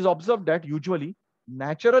 and it is observed that usually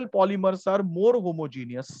natural polymers are more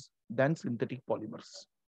homogeneous than synthetic polymers.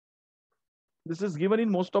 This is given in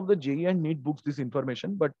most of the JEE and NEET books, this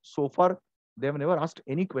information, but so far they have never asked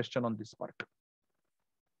any question on this part.